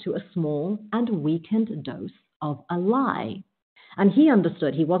exposing them to a small and weakened dose of a lie? And he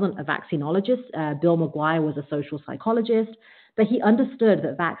understood, he wasn't a vaccinologist. Bill McGuire was a social psychologist, but he understood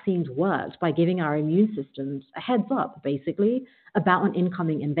that vaccines worked by giving our immune systems a heads up, basically, about an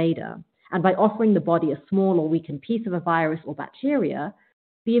incoming invader. And by offering the body a small or weakened piece of a virus or bacteria,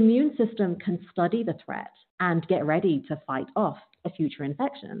 the immune system can study the threat and get ready to fight off a future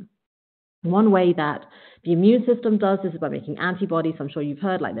infection. One way that the immune system does this is by making antibodies. I'm sure you've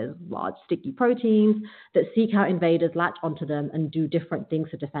heard, like there's large sticky proteins that seek out invaders, latch onto them, and do different things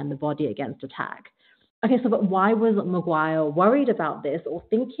to defend the body against attack. Okay, so but why was McGuire worried about this or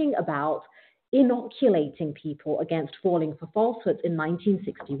thinking about inoculating people against falling for falsehoods in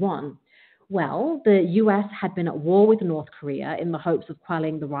 1961? Well, the US had been at war with North Korea in the hopes of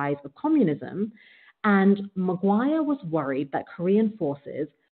quelling the rise of communism, and McGuire was worried that Korean forces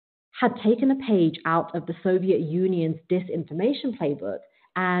had taken a page out of the Soviet Union's disinformation playbook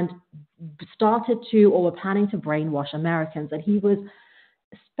and started to or were planning to brainwash Americans. And he was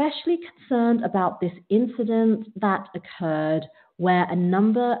especially concerned about this incident that occurred where a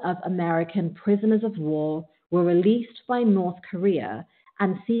number of American prisoners of war were released by North Korea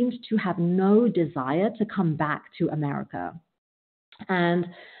and seemed to have no desire to come back to America. And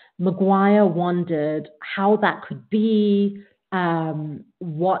McGuire wondered how that could be.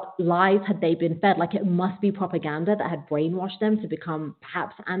 What lies had they been fed? Like it must be propaganda that had brainwashed them to become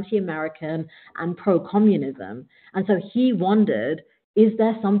perhaps anti-American and pro-communism. And so he wondered, is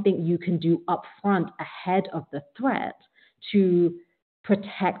there something you can do up front ahead of the threat to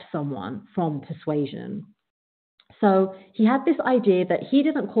protect someone from persuasion? So he had this idea that he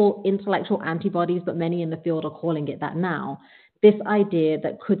didn't call intellectual antibodies, but many in the field are calling it that now. This idea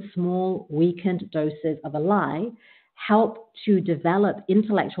that could small, weakened doses of a lie help to develop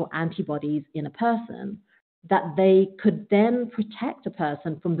intellectual antibodies in a person that they could then protect a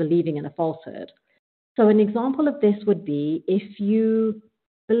person from believing in a falsehood. So an example of this would be if you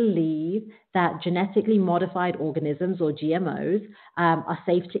believe that genetically modified organisms or GMOs are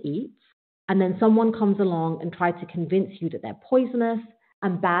safe to eat, and then someone comes along and tries to convince you that they're poisonous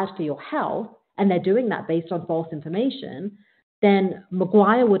and bad for your health, and they're doing that based on false information, then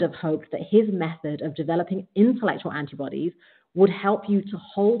McGuire would have hoped that his method of developing intellectual antibodies would help you to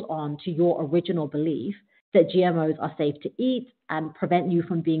hold on to your original belief that GMOs are safe to eat and prevent you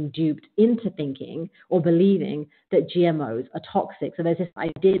from being duped into thinking or believing that GMOs are toxic. So there's this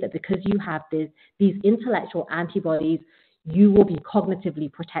idea that because you have these intellectual antibodies, you will be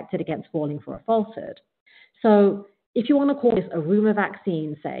cognitively protected against falling for a falsehood. So if you want to call this a rumor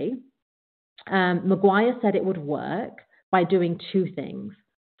vaccine, say, McGuire said it would work by doing two things.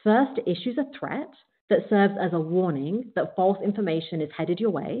 First, it issues a threat that serves as a warning that false information is headed your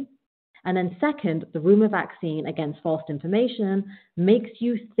way. And then second, the rumor vaccine against false information makes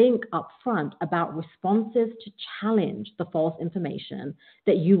you think up front about responses to challenge the false information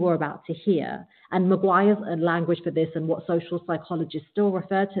that you were about to hear. And McGuire's language for this and what social psychologists still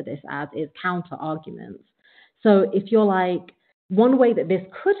refer to this as is counter arguments. So if you're like, one way that this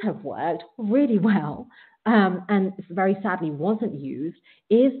could have worked really well, and very sadly wasn't used,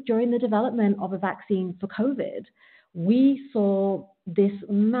 is during the development of a vaccine for COVID. We saw this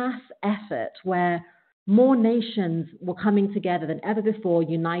mass effort where more nations were coming together than ever before,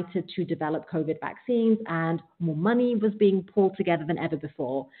 united to develop COVID vaccines, and more money was being pulled together than ever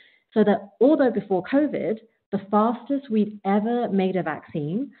before. So that although before COVID, the fastest we'd ever made a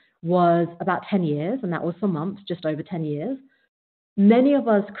vaccine was about 10 years, and that was for months, just over 10 years. many of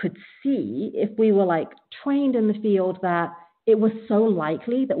us could see, if we were like trained in the field, that it was so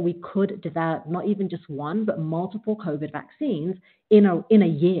likely that we could develop not even just one, but multiple COVID vaccines in a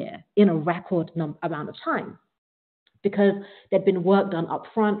year, in a record amount of time, because there'd been work done up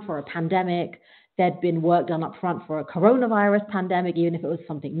front for a pandemic. There'd been work done up front for a coronavirus pandemic, even if it was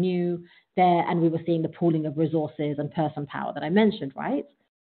something new there. And we were seeing the pooling of resources and person power that I mentioned, right?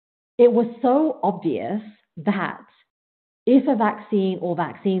 It was so obvious that if a vaccine or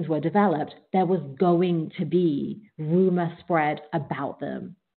vaccines were developed, there was going to be rumor spread about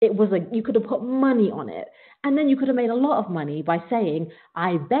them. It was like you could have put money on it. And then you could have made a lot of money by saying,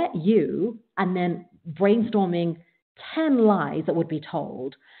 I bet you, and then brainstorming 10 lies that would be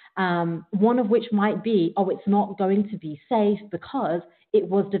told. One of which might be, oh, it's not going to be safe because it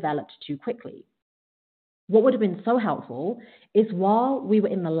was developed too quickly. What would have been so helpful is while we were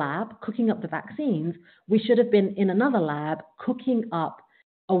in the lab cooking up the vaccines, we should have been in another lab cooking up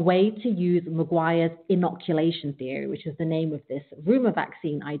a way to use Maguire's inoculation theory, which is the name of this rumor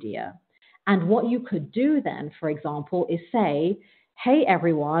vaccine idea. And what you could do then, for example, is say, hey,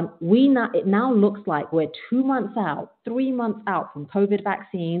 everyone, it now looks like we're 2 months out, 3 months out from COVID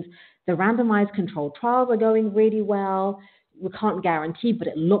vaccines. The randomized controlled trials are going really well. We can't guarantee, but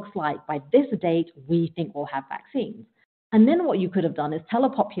it looks like by this date, we think we'll have vaccines. And then what you could have done is tell a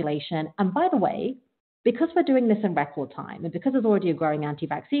population, and by the way, because we're doing this in record time, and because there's already a growing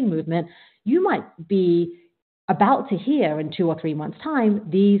anti-vaccine movement, you might be about to hear in 2 or 3 months' time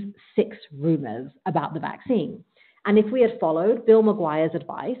these 6 rumors about the vaccine. And if we had followed Bill Maguire's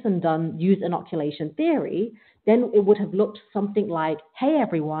advice and used inoculation theory, then it would have looked something like, hey,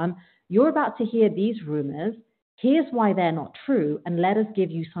 everyone, you're about to hear these rumors. Here's why they're not true, and let us give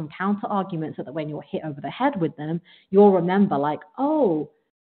you some counter arguments so that when you're hit over the head with them, you'll remember like, oh,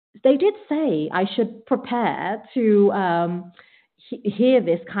 they did say I should prepare to hear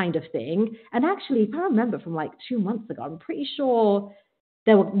this kind of thing. And actually, if I remember from like 2 months ago, I'm pretty sure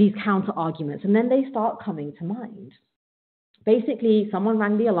there were these counter arguments, and then they start coming to mind. Basically, someone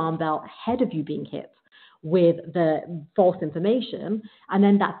rang the alarm bell ahead of you being hit with the false information, and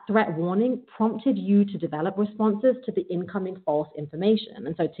then that threat warning prompted you to develop responses to the incoming false information.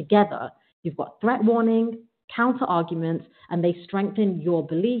 And so together, you've got threat warning, counter arguments, and they strengthen your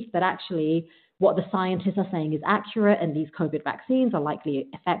belief that actually what the scientists are saying is accurate and these COVID vaccines are likely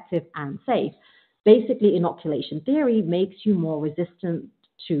effective and safe. Basically, inoculation theory makes you more resistant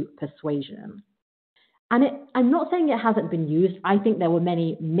to persuasion. And I'm not saying it hasn't been used. I think there were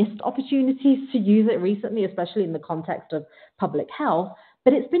many missed opportunities to use it recently, especially in the context of public health.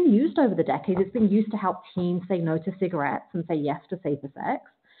 But it's been used over the decades. It's been used to help teens say no to cigarettes and say yes to safer sex.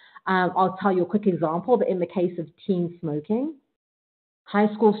 I'll tell you a quick example that in the case of teen smoking,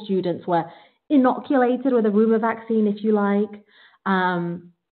 high school students were inoculated with a rumor vaccine, if you like.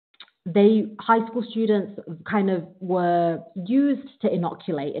 High school students kind of were used to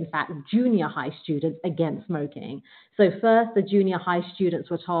inoculate, in fact, junior high students against smoking. So first, the junior high students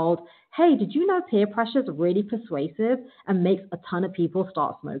were told, hey, did you know peer pressure is really persuasive and makes a ton of people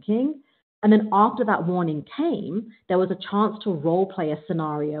start smoking? And then after that warning came, there was a chance to role play a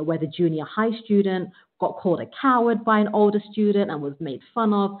scenario where the junior high student got called a coward by an older student and was made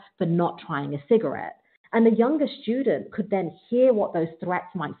fun of for not trying a cigarette. And the younger student could then hear what those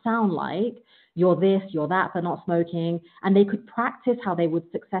threats might sound like. You're this, you're that for not smoking. And they could practice how they would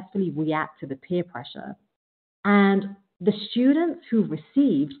successfully react to the peer pressure. And the students who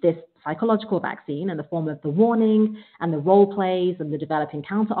received this psychological vaccine in the form of the warning and the role plays and the developing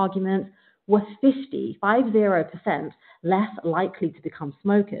counter arguments were 50% less likely to become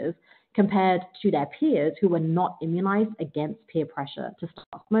smokers compared to their peers who were not immunized against peer pressure to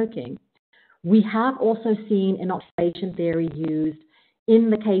start smoking. We have also seen inoculation theory used in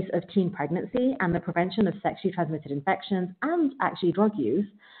the case of teen pregnancy and the prevention of sexually transmitted infections and actually drug use.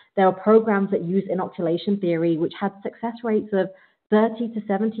 There are programs that use inoculation theory which had success rates of 30 to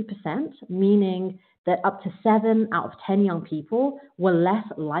 70%, meaning that up to 7 out of 10 young people were less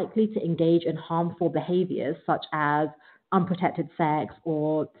likely to engage in harmful behaviors such as unprotected sex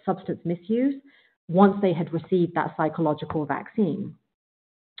or substance misuse once they had received that psychological vaccine.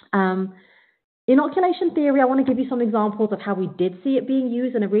 Inoculation theory, I want to give you some examples of how we did see it being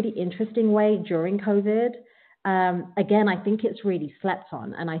used in a really interesting way during COVID. Again, I think it's really slept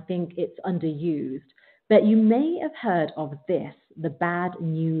on and I think it's underused. But you may have heard of this, the bad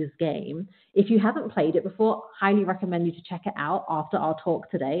news game. If you haven't played it before, highly recommend you to check it out after our talk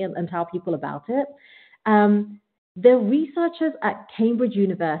today and tell people about it. The researchers at Cambridge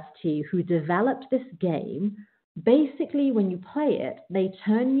University who developed this game Basically, when you play it, they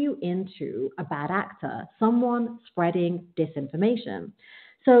turn you into a bad actor, someone spreading disinformation.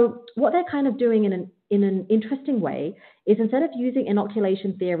 So, what they're kind of doing in an interesting way is instead of using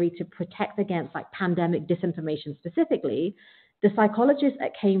inoculation theory to protect against like pandemic disinformation specifically, the psychologists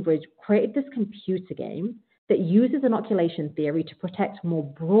at Cambridge created this computer game that uses inoculation theory to protect more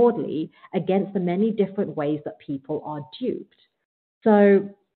broadly against the many different ways that people are duped. So,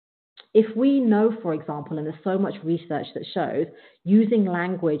 if we know, for example, and there's so much research that shows using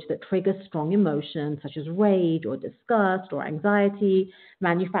language that triggers strong emotions such as rage or disgust or anxiety,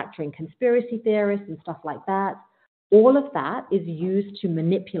 manufacturing conspiracy theorists and stuff like that, all of that is used to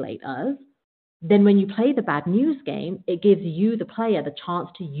manipulate us. Then when you play the bad news game, it gives you, the player, the chance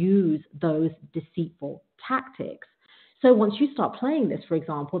to use those deceitful tactics. So once you start playing this, for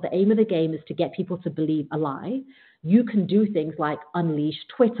example, the aim of the game is to get people to believe a lie. You can do things like unleash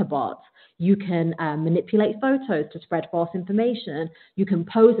Twitter bots. You can manipulate photos to spread false information. You can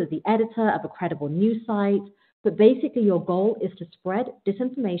pose as the editor of a credible news site. But basically, your goal is to spread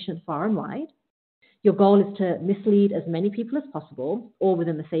disinformation far and wide. Your goal is to mislead as many people as possible, all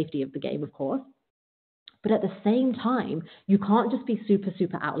within the safety of the game, of course. But at the same time, you can't just be super,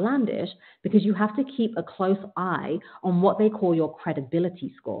 super outlandish because you have to keep a close eye on what they call your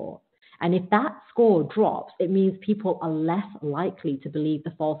credibility score. And if that score drops, it means people are less likely to believe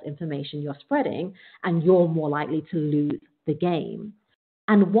the false information you're spreading, and you're more likely to lose the game.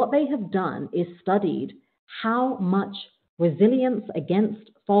 And what they have done is studied how much resilience against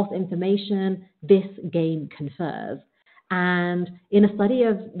false information this game confers. And in a study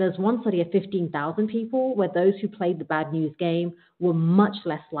of, there's one study of 15,000 people where those who played the bad news game were much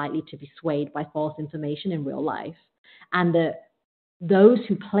less likely to be swayed by false information in real life. And those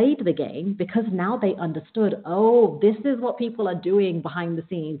who played the game, because now they understood, oh, this is what people are doing behind the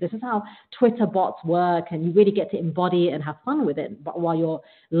scenes. This is how Twitter bots work, and you really get to embody it and have fun with it while you're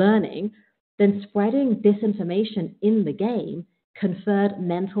learning, then spreading disinformation in the game conferred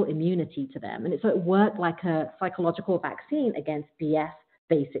mental immunity to them. And so it worked like a psychological vaccine against BS,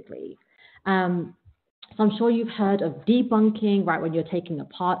 basically. So I'm sure you've heard of debunking, right, when you're taking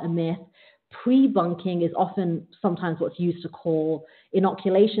apart a myth. Pre-bunking is often sometimes what's used to call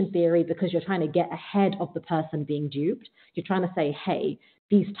inoculation theory because you're trying to get ahead of the person being duped. You're trying to say, hey,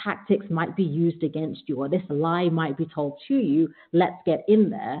 these tactics might be used against you, or this lie might be told to you. Let's get in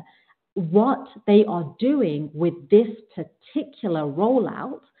there. What they are doing with this particular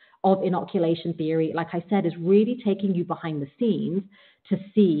rollout of inoculation theory, like I said, is really taking you behind the scenes to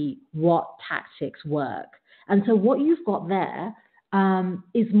see what tactics work. And so what you've got there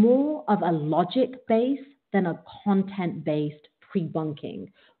is more of a logic base than a content-based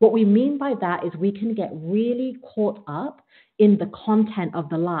pre-bunking. What we mean by that is we can get really caught up in the content of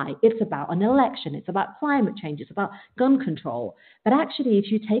the lie. It's about an election, it's about climate change, it's about gun control. But actually,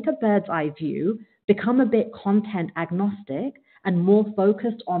 if you take a bird's eye view, become a bit content agnostic and more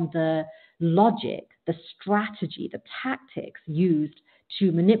focused on the logic, the strategy, the tactics used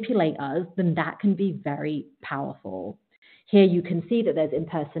to manipulate us, then that can be very powerful. Here you can see that there's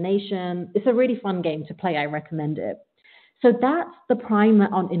impersonation. It's a really fun game to play. I recommend it. So that's the primer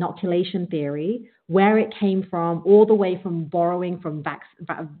on inoculation theory, where it came from, all the way from borrowing from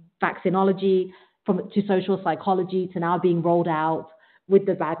vaccinology to social psychology to now being rolled out with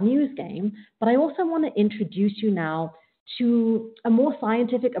the bad news game. But I also want to introduce you now to a more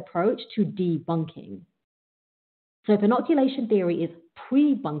scientific approach to debunking. So if inoculation theory is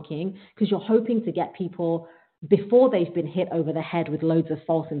pre-bunking, because you're hoping to get people before they've been hit over the head with loads of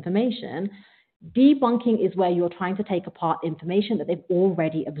false information, debunking is where you're trying to take apart information that they've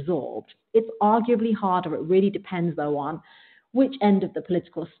already absorbed. It's arguably harder. It really depends, though, on which end of the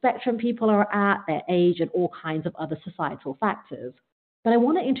political spectrum people are at, their age, and all kinds of other societal factors. But I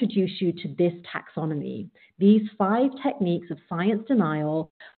want to introduce you to this taxonomy, these 5 techniques of science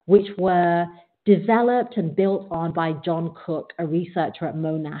denial, which were developed and built on by John Cook, a researcher at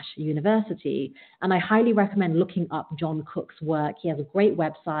Monash University. And I highly recommend looking up John Cook's work. He has a great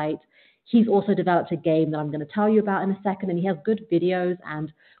website. He's also developed a game that I'm going to tell you about in a second, and he has good videos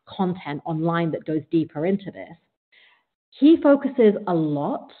and content online that goes deeper into this. He focuses a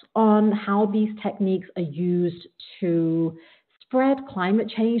lot on how these techniques are used to spread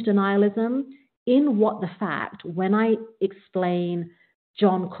climate change denialism. In What the Fact, when I explain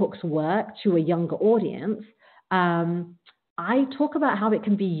John Cook's work to a younger audience, I talk about how it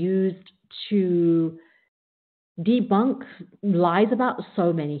can be used to debunk lies about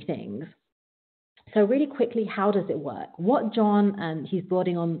so many things. So really quickly, how does it work? What John, and he's brought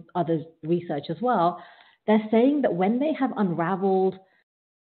in on other research as well, they're saying that when they have unraveled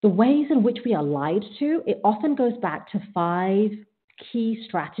The ways in which we are lied to, it often goes back to 5 key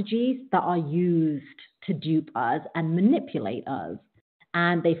strategies that are used to dupe us and manipulate us.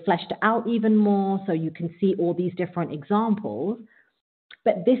 And they fleshed it out even more so you can see all these different examples.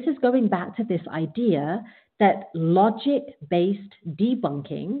 But this is going back to this idea that logic-based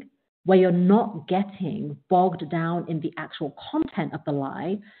debunking, where you're not getting bogged down in the actual content of the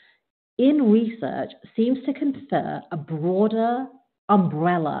lie, in research seems to confer a broader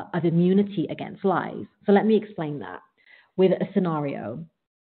umbrella of immunity against lies. So let me explain that with a scenario.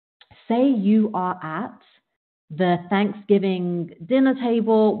 Say you are at the Thanksgiving dinner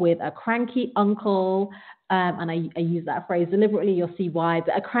table with a cranky uncle, and I use that phrase deliberately, you'll see why,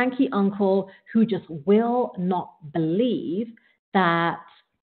 but a cranky uncle who just will not believe that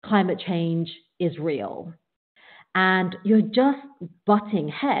climate change is real. And you're just butting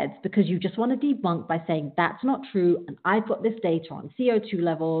heads because you just want to debunk by saying that's not true, and I've got this data on CO2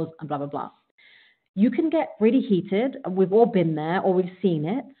 levels and blah, blah, blah. You can get really heated. We've all been there or we've seen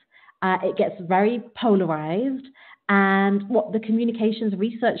it. It gets very polarized. And what the communications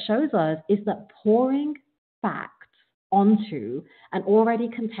research shows us is that pouring facts onto an already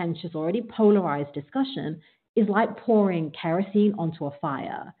contentious, already polarized discussion is like pouring kerosene onto a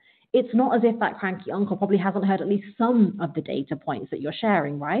fire. It's not as if that cranky uncle probably hasn't heard at least some of the data points that you're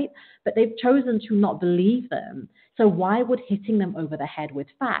sharing, right? But they've chosen to not believe them. So why would hitting them over the head with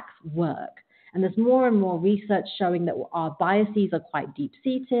facts work? And there's more and more research showing that our biases are quite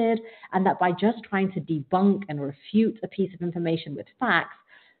deep-seated, and that by just trying to debunk and refute a piece of information with facts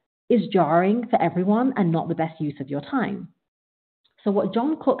is jarring for everyone and not the best use of your time. So what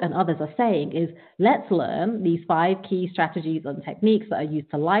John Cook and others are saying is, let's learn these 5 key strategies and techniques that are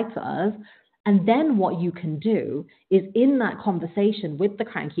used to lie to us, and then what you can do is in that conversation with the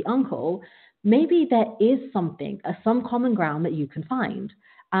cranky uncle, maybe there is something, some common ground that you can find.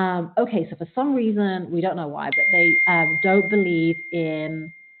 Okay, so for some reason, we don't know why, but they don't believe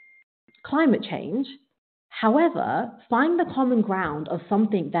in climate change. However, find the common ground of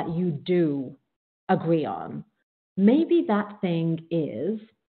something that you do agree on. Maybe that thing is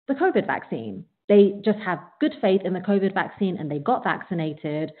the COVID vaccine. They just have good faith in the COVID vaccine and they got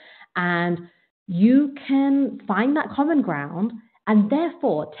vaccinated, and you can find that common ground and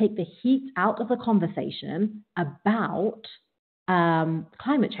therefore take the heat out of the conversation about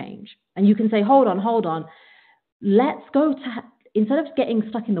climate change. And you can say, hold on, let's go to, instead of getting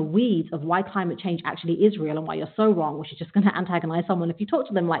stuck in the weeds of why climate change actually is real and why you're so wrong, which is just going to antagonize someone if you talk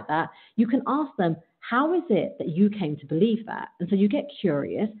to them like that, you can ask them, how is it that you came to believe that? And so you get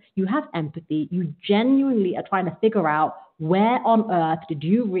curious, you have empathy, you genuinely are trying to figure out where on earth did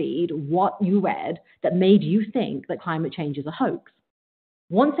you read what you read that made you think that climate change is a hoax.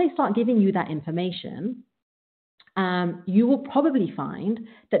 Once they start giving you that information, you will probably find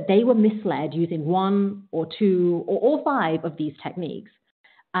that they were misled using 1 or 2 or all 5 of these techniques.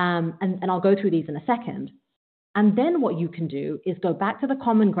 And I'll go through these in a second. And then what you can do is go back to the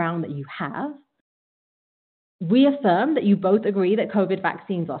common ground that you have, reaffirm that you both agree that COVID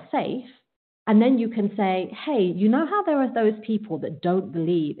vaccines are safe, and then you can say, hey, you know how there are those people that don't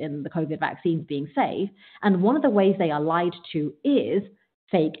believe in the COVID vaccines being safe, and one of the ways they are lied to is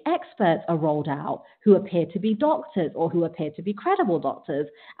fake experts are rolled out who appear to be doctors or who appear to be credible doctors.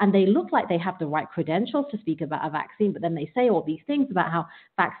 And they look like they have the right credentials to speak about a vaccine, but then they say all these things about how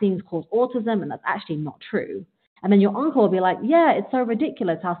vaccines cause autism, and that's actually not true. And then your uncle will be like, yeah, it's so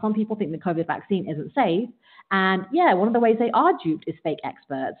ridiculous how some people think the COVID vaccine isn't safe. And yeah, one of the ways they are duped is fake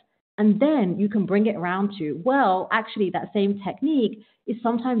experts. And then you can bring it around to, well, actually that same technique is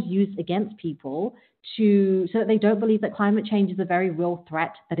sometimes used against people so that they don't believe that climate change is a very real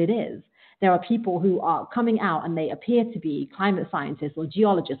threat that it is. There are people who are coming out and they appear to be climate scientists or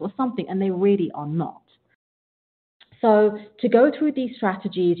geologists or something, and they really are not. So to go through these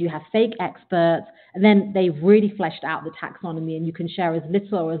strategies, you have fake experts, and then they've really fleshed out the taxonomy, and you can share as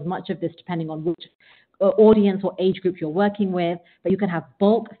little or as much of this depending on which audience or age group you're working with. But you can have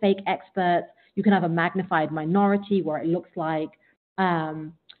bulk fake experts. You can have a magnified minority where it looks like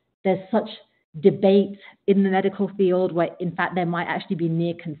there's such debate in the medical field where in fact there might actually be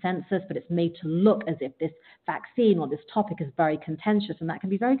near consensus, but it's made to look as if this vaccine or this topic is very contentious, and that can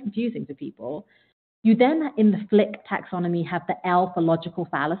be very confusing for people. You then, in the Flick taxonomy, have the L for logical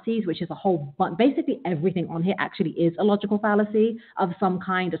fallacies, which is a whole bunch. Basically, everything on here actually is a logical fallacy of some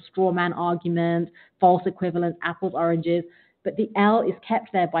kind, a straw man argument, false equivalence, apples, oranges. But the L is kept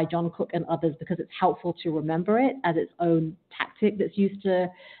there by John Cook and others because it's helpful to remember it as its own tactic that's used to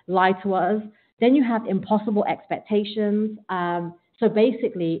lie to us. Then you have impossible expectations. So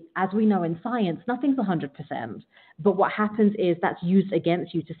basically, as we know in science, nothing's 100%. But what happens is that's used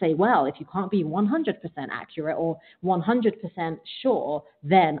against you to say, well, if you can't be 100% accurate or 100% sure,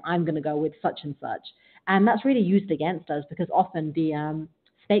 then I'm going to go with such and such. And that's really used against us because often the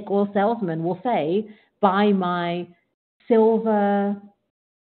snake oil salesman will say, buy my silver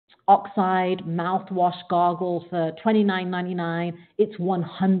oxide mouthwash gargle for $29.99. It's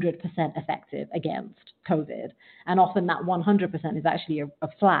 100% effective against COVID. And often that 100% is actually a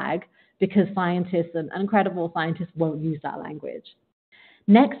flag because scientists and incredible scientists won't use that language.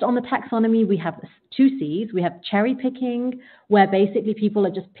 Next on the taxonomy, we have 2 C's. We have cherry picking, where basically people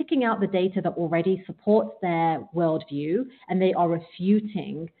are just picking out the data that already supports their worldview, and they are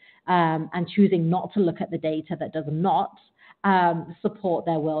refuting and choosing not to look at the data that does not support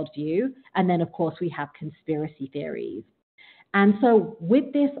their worldview. And then, of course, we have conspiracy theories. And so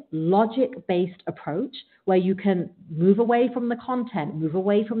with this logic-based approach, where you can move away from the content, move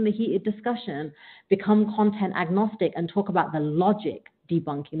away from the heated discussion, become content agnostic and talk about the logic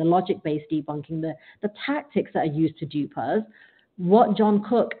debunking, the logic-based debunking, the tactics that are used to dupe us, what John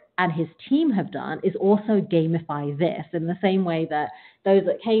Cook and his team have done is also gamify this in the same way that those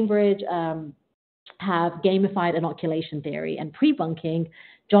at Cambridge have gamified inoculation theory and pre-bunking.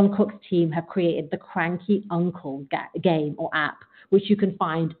 John Cook's team have created the Cranky Uncle game or app, which you can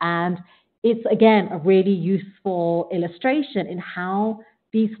find. And it's, again, a really useful illustration in how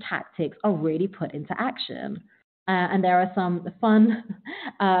these tactics are really put into action. And there are some fun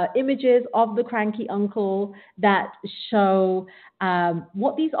images of the Cranky Uncle that show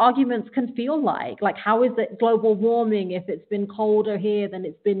what these arguments can feel like. Like, how is it global warming if it's been colder here than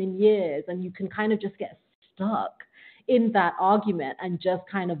it's been in years? And you can kind of just get stuck in that argument and just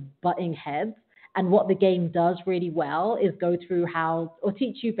kind of butting heads. And what the game does really well is go through how, or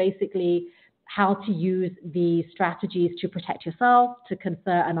teach you basically how to use the strategies to protect yourself, to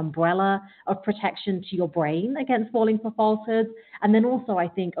confer an umbrella of protection to your brain against falling for falsehoods. And then also, I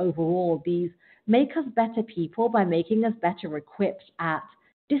think overall, these make us better people by making us better equipped at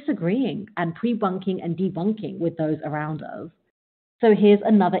disagreeing and pre-bunking and debunking with those around us. So here's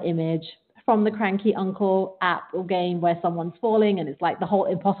another image from the Cranky Uncle app or game where someone's falling and it's like the whole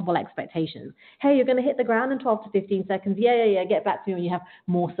impossible expectations. Hey, you're going to hit the ground in 12 to 15 seconds. Yeah. Get back to me when you have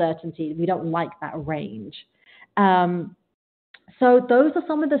more certainty. We don't like that range. So those are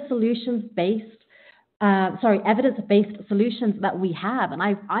some of the evidence-based solutions that we have. And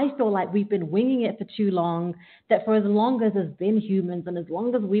I feel like we've been winging it for too long, that for as long as there's been humans and as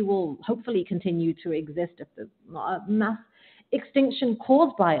long as we will hopefully continue to exist, if there's not a mass extinction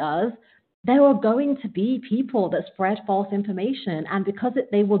caused by us, there are going to be people that spread false information. And because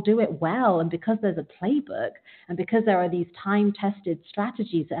they will do it well, and because there's a playbook, and because there are these time-tested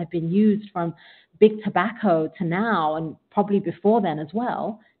strategies that have been used from big tobacco to now, and probably before then as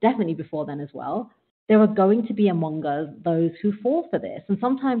well, definitely before then as well, there are going to be among us those who fall for this. And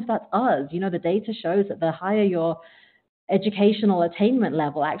sometimes that's us. You know, the data shows that the higher your educational attainment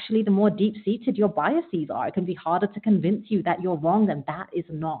level, actually, the more deep-seated your biases are. It can be harder to convince you that you're wrong, and that is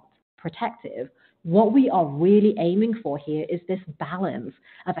not protective. What we are really aiming for here is this balance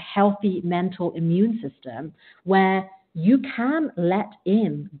of a healthy mental immune system where you can let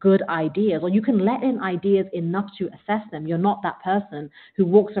in good ideas, or you can let in ideas enough to assess them. You're not that person who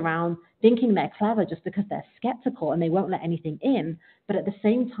walks around thinking they're clever just because they're skeptical and they won't let anything in. But at the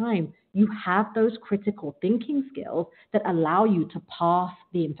same time, you have those critical thinking skills that allow you to pass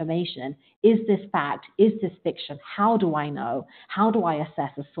the information. Is this fact? Is this fiction? How do I know? How do I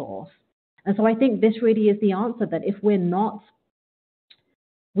assess a source? And so I think this really is the answer, that if we're not,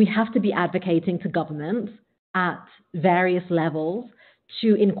 we have to be advocating to governments at various levels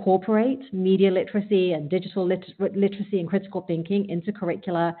to incorporate media literacy and digital literacy and critical thinking into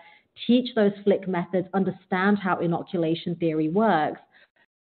curricula, teach those flick methods, understand how inoculation theory works.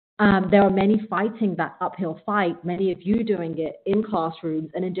 There are many fighting that uphill fight, many of you doing it in classrooms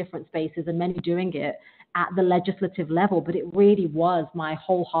and in different spaces, and many doing it at the legislative level. But it really was my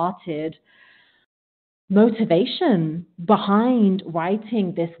wholehearted motivation behind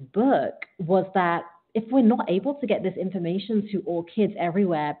writing this book, was that if we're not able to get this information to all kids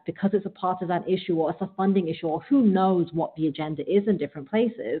everywhere because it's a partisan issue or it's a funding issue or who knows what the agenda is in different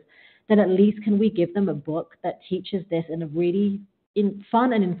places, then at least can we give them a book that teaches this in a really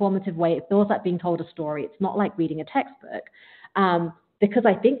fun and informative way. It feels like being told a story. It's not like reading a textbook, because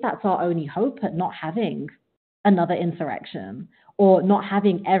I think that's our only hope at not having another insurrection or not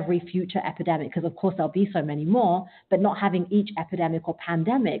having every future epidemic, because of course there'll be so many more, but not having each epidemic or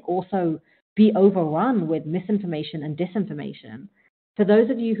pandemic also be overrun with misinformation and disinformation. For those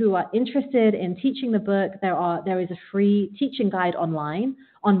of you who are interested in teaching the book, there is a free teaching guide online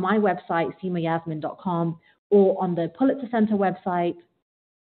on my website, seemayasmin.com, or on the Pulitzer Center website.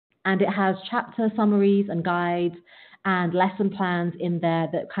 And it has chapter summaries and guides and lesson plans in there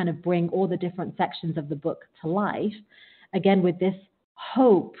that kind of bring all the different sections of the book to life. Again, with this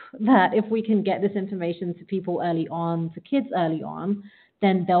hope that if we can get this information to people early on, to kids early on,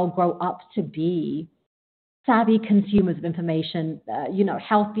 then they'll grow up to be savvy consumers of information,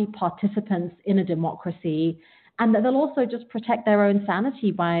 healthy participants in a democracy, and that they'll also just protect their own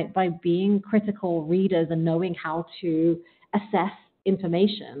sanity by being critical readers and knowing how to assess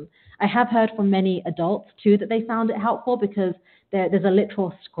information. I have heard from many adults too that they found it helpful because there's a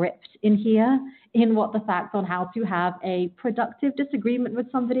literal script in here in what the facts on how to have a productive disagreement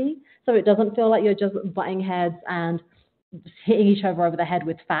with somebody, so it doesn't feel like you're just butting heads and hitting each other over the head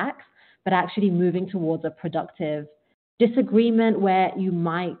with facts, but actually moving towards a productive disagreement where you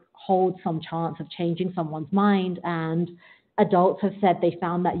might hold some chance of changing someone's mind. And adults have said they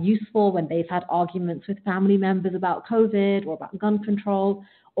found that useful when they've had arguments with family members about COVID or about gun control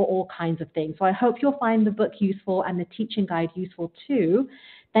or all kinds of things. So I hope you'll find the book useful and the teaching guide useful too.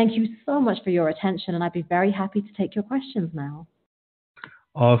 Thank you so much for your attention, and I'd be very happy to take your questions now.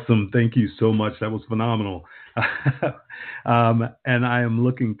 Awesome. Thank you so much. That was phenomenal. And I am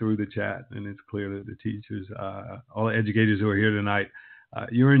looking through the chat, and it's clear that the teachers, all the educators who are here tonight,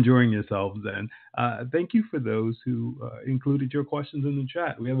 you're enjoying yourselves. And thank you for those who included your questions in the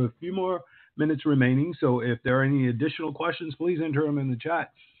chat. We have a few more minutes remaining, so if there are any additional questions, please enter them in the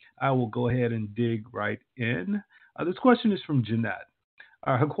chat. I will go ahead and dig right in. This question is from Jeanette.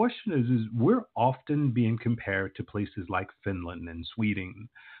 Her question is we're often being compared to places like Finland and Sweden,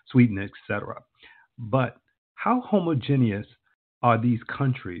 etc. But how homogeneous are these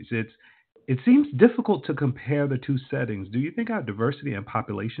countries? It seems difficult to compare the two settings. Do you think our diversity and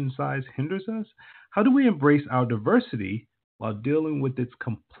population size hinders us? How do we embrace our diversity while dealing with its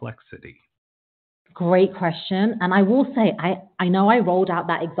complexity? Great question. And I will say, I know I rolled out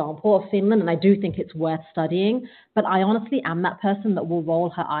that example of Finland, and I do think it's worth studying, but I honestly am that person that will roll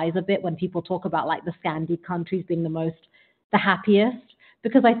her eyes a bit when people talk about like the Scandi countries being the happiest,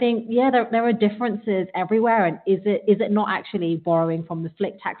 because I think, there are differences everywhere. And is it not actually borrowing from the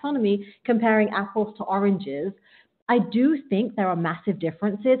Flick taxonomy, comparing apples to oranges? I do think there are massive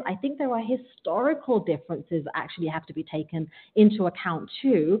differences. I think there are historical differences that actually have to be taken into account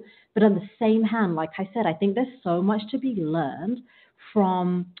too. But on the same hand, like I said, I think there's so much to be learned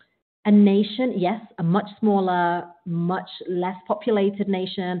from a nation, yes, a much smaller, much less populated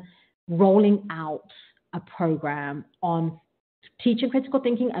nation, rolling out a program on teaching critical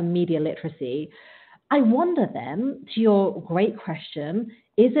thinking and media literacy. I wonder then, to your great question,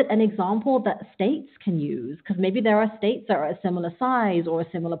 is it an example that states can use? Because maybe there are states that are a similar size or a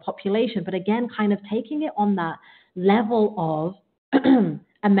similar population, but again, kind of taking it on that level of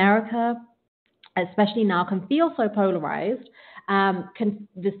America, especially now, can feel so polarized.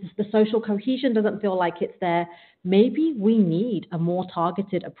 The social cohesion doesn't feel like it's there. Maybe we need a more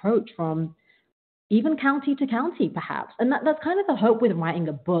targeted approach from even county to county, perhaps. And that's kind of the hope with writing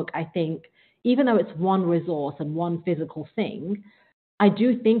a book, I think. Even though it's one resource and one physical thing, I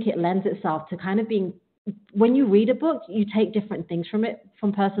do think it lends itself to kind of being, when you read a book, you take different things from it,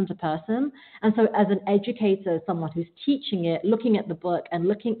 from person to person. And so as an educator, someone who's teaching it, looking at the book and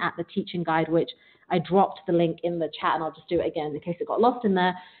looking at the teaching guide, which I dropped the link in the chat, and I'll just do it again in case it got lost in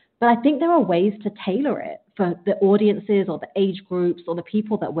there. But I think there are ways to tailor it for the audiences or the age groups or the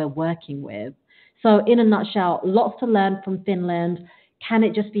people that we're working with. So in a nutshell, lots to learn from Finland. Can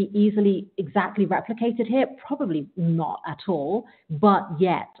it just be easily exactly replicated here? Probably not at all. But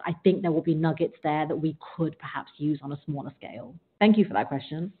yet, I think there will be nuggets there that we could perhaps use on a smaller scale. Thank you for that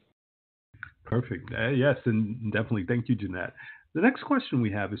question. Perfect. Yes, and definitely. Thank you, Jeanette. The next question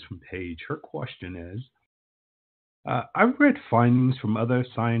we have is from Paige. Her question is, I've read findings from other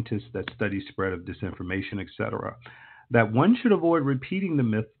scientists that study spread of disinformation, etc., that one should avoid repeating the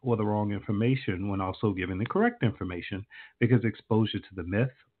myth or the wrong information when also giving the correct information, because exposure to the myth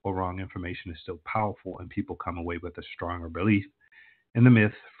or wrong information is still powerful and people come away with a stronger belief in the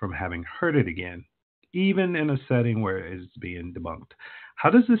myth from having heard it again, even in a setting where it is being debunked. How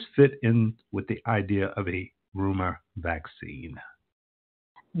does this fit in with the idea of a rumor vaccine?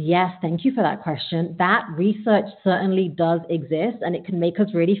 Yes, thank you for that question. That research certainly does exist, and it can make us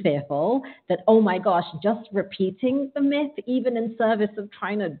really fearful that, oh my gosh, just repeating the myth, even in service of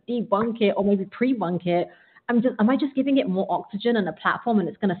trying to debunk it or maybe pre-bunk it, am I just giving it more oxygen and a platform and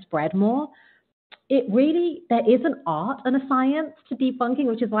it's going to spread more? there is an art and a science to debunking,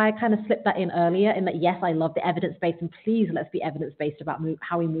 which is why I kind of slipped that in earlier, in that, yes, I love the evidence-based, and please let's be evidence-based about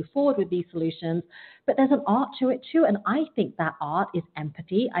how we move forward with these solutions. But there's an art to it too. And I think that art is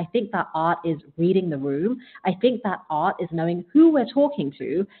empathy. I think that art is reading the room. I think that art is knowing who we're talking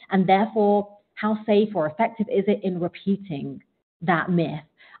to, and therefore how safe or effective is it in repeating that myth.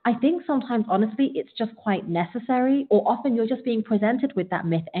 I think sometimes, honestly, it's just quite necessary, or often you're just being presented with that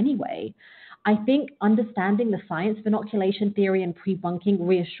myth anyway. I think understanding the science of inoculation theory and pre-bunking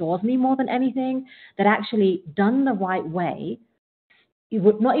reassures me more than anything that actually done the right way,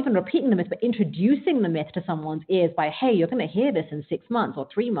 not even repeating the myth, but introducing the myth to someone's ears by, hey, you're going to hear this in 6 months or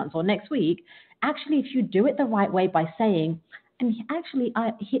 3 months or next week. Actually, if you do it the right way by saying, and actually,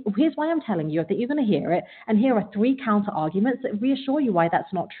 here's why I'm telling you that you're going to hear it, and here are 3 counter arguments that reassure you why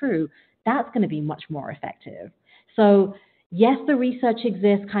that's not true, that's going to be much more effective. So yes, the research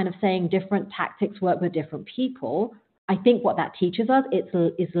exists kind of saying different tactics work with different people. I think what that teaches us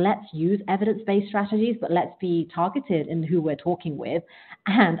is let's use evidence-based strategies, but let's be targeted in who we're talking with.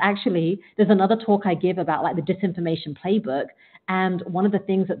 And actually, there's another talk I give about like the disinformation playbook. And one of the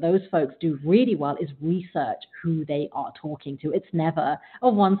things that those folks do really well is research who they are talking to. It's never a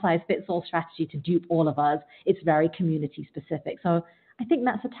one-size-fits-all strategy to dupe all of us. It's very community-specific. So I think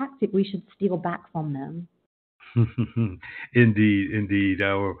that's a tactic we should steal back from them. Indeed.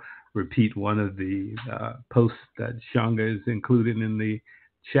 I will repeat one of the posts that Changa is included in the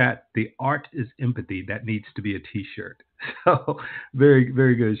chat. The art is empathy. That needs to be a T-shirt. So very,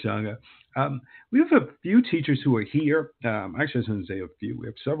 very good, Changa. We have a few teachers who are here. Actually, I shouldn't say a few. We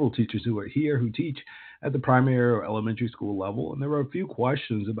have several teachers who are here who teach at the primary or elementary school level. And there are a few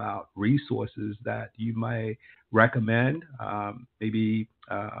questions about resources that you may recommend, maybe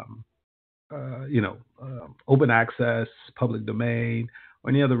open access, public domain, or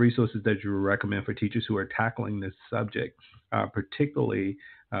any other resources that you would recommend for teachers who are tackling this subject, particularly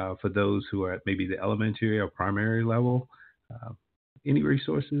for those who are at maybe the elementary or primary level. Any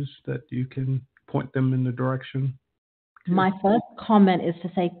resources that you can point them in the direction? My first comment is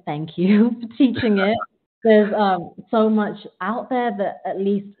to say thank you for teaching it. There's so much out there that at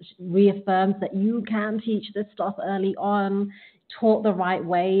least reaffirms that you can teach this stuff early on, taught the right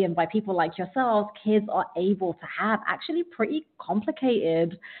way, and by people like yourselves, kids are able to have actually pretty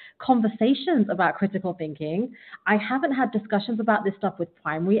complicated conversations about critical thinking. I haven't had discussions about this stuff with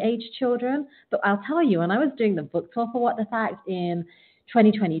primary age children, but I'll tell you, when I was doing the book tour for What the Fact in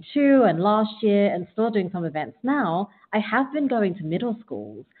 2022 and last year, and still doing some events now, I have been going to middle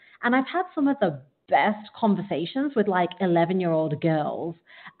schools, and I've had some of the best conversations with like 11-year-old girls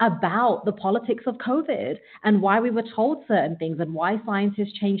about the politics of COVID and why we were told certain things and why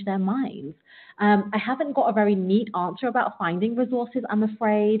scientists changed their minds. I haven't got a very neat answer about finding resources, I'm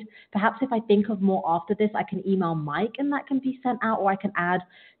afraid. Perhaps if I think of more after this, I can email Mike and that can be sent out, or I can add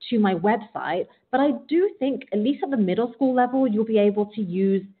to my website. But I do think, at least at the middle school level, you'll be able to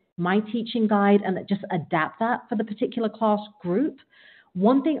use my teaching guide and just adapt that for the particular class group.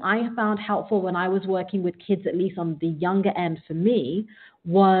 One thing I found helpful when I was working with kids, at least on the younger end for me,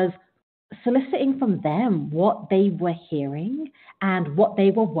 was soliciting from them what they were hearing and what they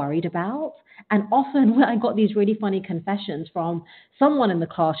were worried about. And often when I got these really funny confessions from someone in the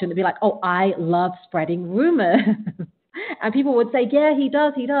classroom, they'd be like, oh, I love spreading rumors. And people would say, yeah, he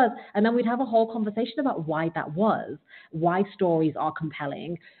does. And then we'd have a whole conversation about why that was, why stories are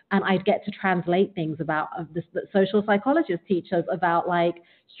compelling. And I'd get to translate things about this that social psychologists teach us about, like,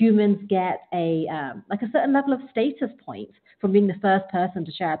 humans get a certain level of status points from being the first person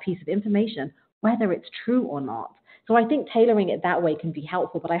to share a piece of information, whether it's true or not. So I think tailoring it that way can be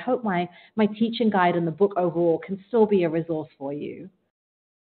helpful. But I hope my teaching guide and the book overall can still be a resource for you.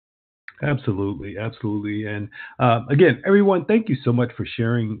 Absolutely. And again, everyone, thank you so much for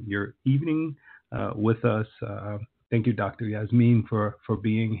sharing your evening with us. Thank you, Dr. Yasmin, for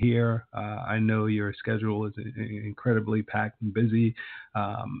being here. I know your schedule is incredibly packed and busy,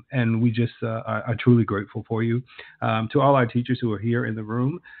 and we just are truly grateful for you. To all our teachers who are here in the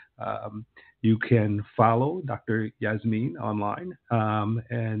room, you can follow Dr. Yasmin online,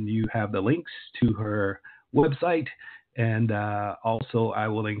 and you have the links to her website. And also, I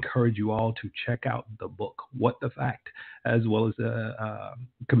will encourage you all to check out the book, What the Fact, as well as the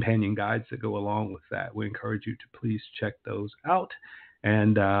companion guides that go along with that. We encourage you to please check those out.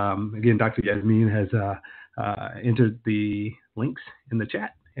 And again, Dr. Yasmin has entered the links in the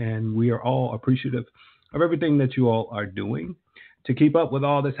chat, and we are all appreciative of everything that you all are doing. To keep up with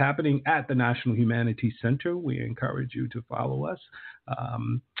all that's happening at the National Humanities Center, we encourage you to follow us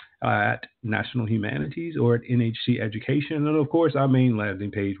at National Humanities or at NHC Education. And of course, our main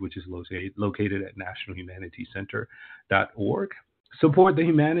landing page, which is located at nationalhumanitycenter.org. Support the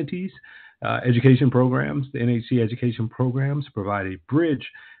humanities education programs. The NHC education programs provide a bridge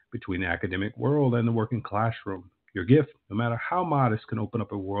between the academic world and the working classroom. Your gift, no matter how modest, can open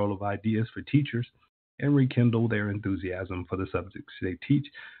up a world of ideas for teachers and rekindle their enthusiasm for the subjects they teach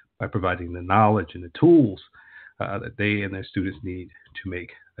by providing the knowledge and the tools that they and their students need to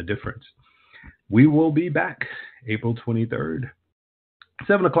make a difference. We will be back April 23rd,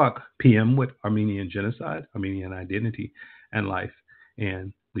 7 o'clock p.m. with Armenian Genocide, Armenian Identity and Life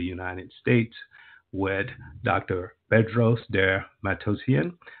in the United States with Dr. Bedros Der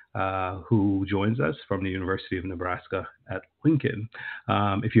Matosian, who joins us from the University of Nebraska at Lincoln.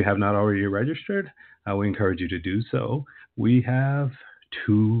 If you have not already registered, we encourage you to do so. We have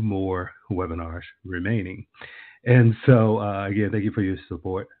 2 more webinars remaining. And so, again, thank you for your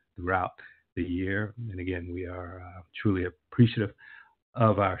support throughout the year. And again, we are truly appreciative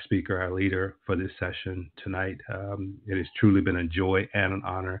of our speaker, our leader for this session tonight. It has truly been a joy and an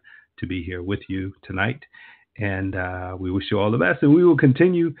honor to be here with you tonight. And we wish you all the best. And we will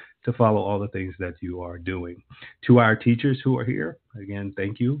continue to follow all the things that you are doing. To our teachers who are here, again,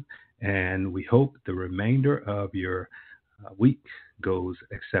 thank you. And we hope the remainder of your week goes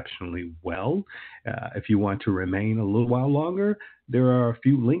exceptionally well. If you want to remain a little while longer, there are a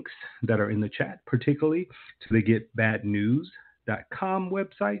few links that are in the chat, particularly to the getbadnews.com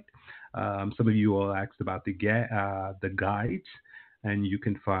website. Some of you all asked about the guides, and you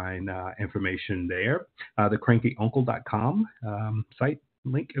can find information there. The crankyuncle.com site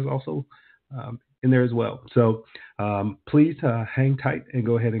link is also in there as well. So please hang tight and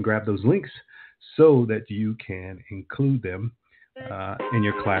go ahead and grab those links so that you can include them in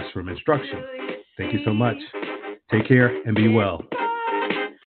your classroom instruction. Thank you so much. Take care and be well.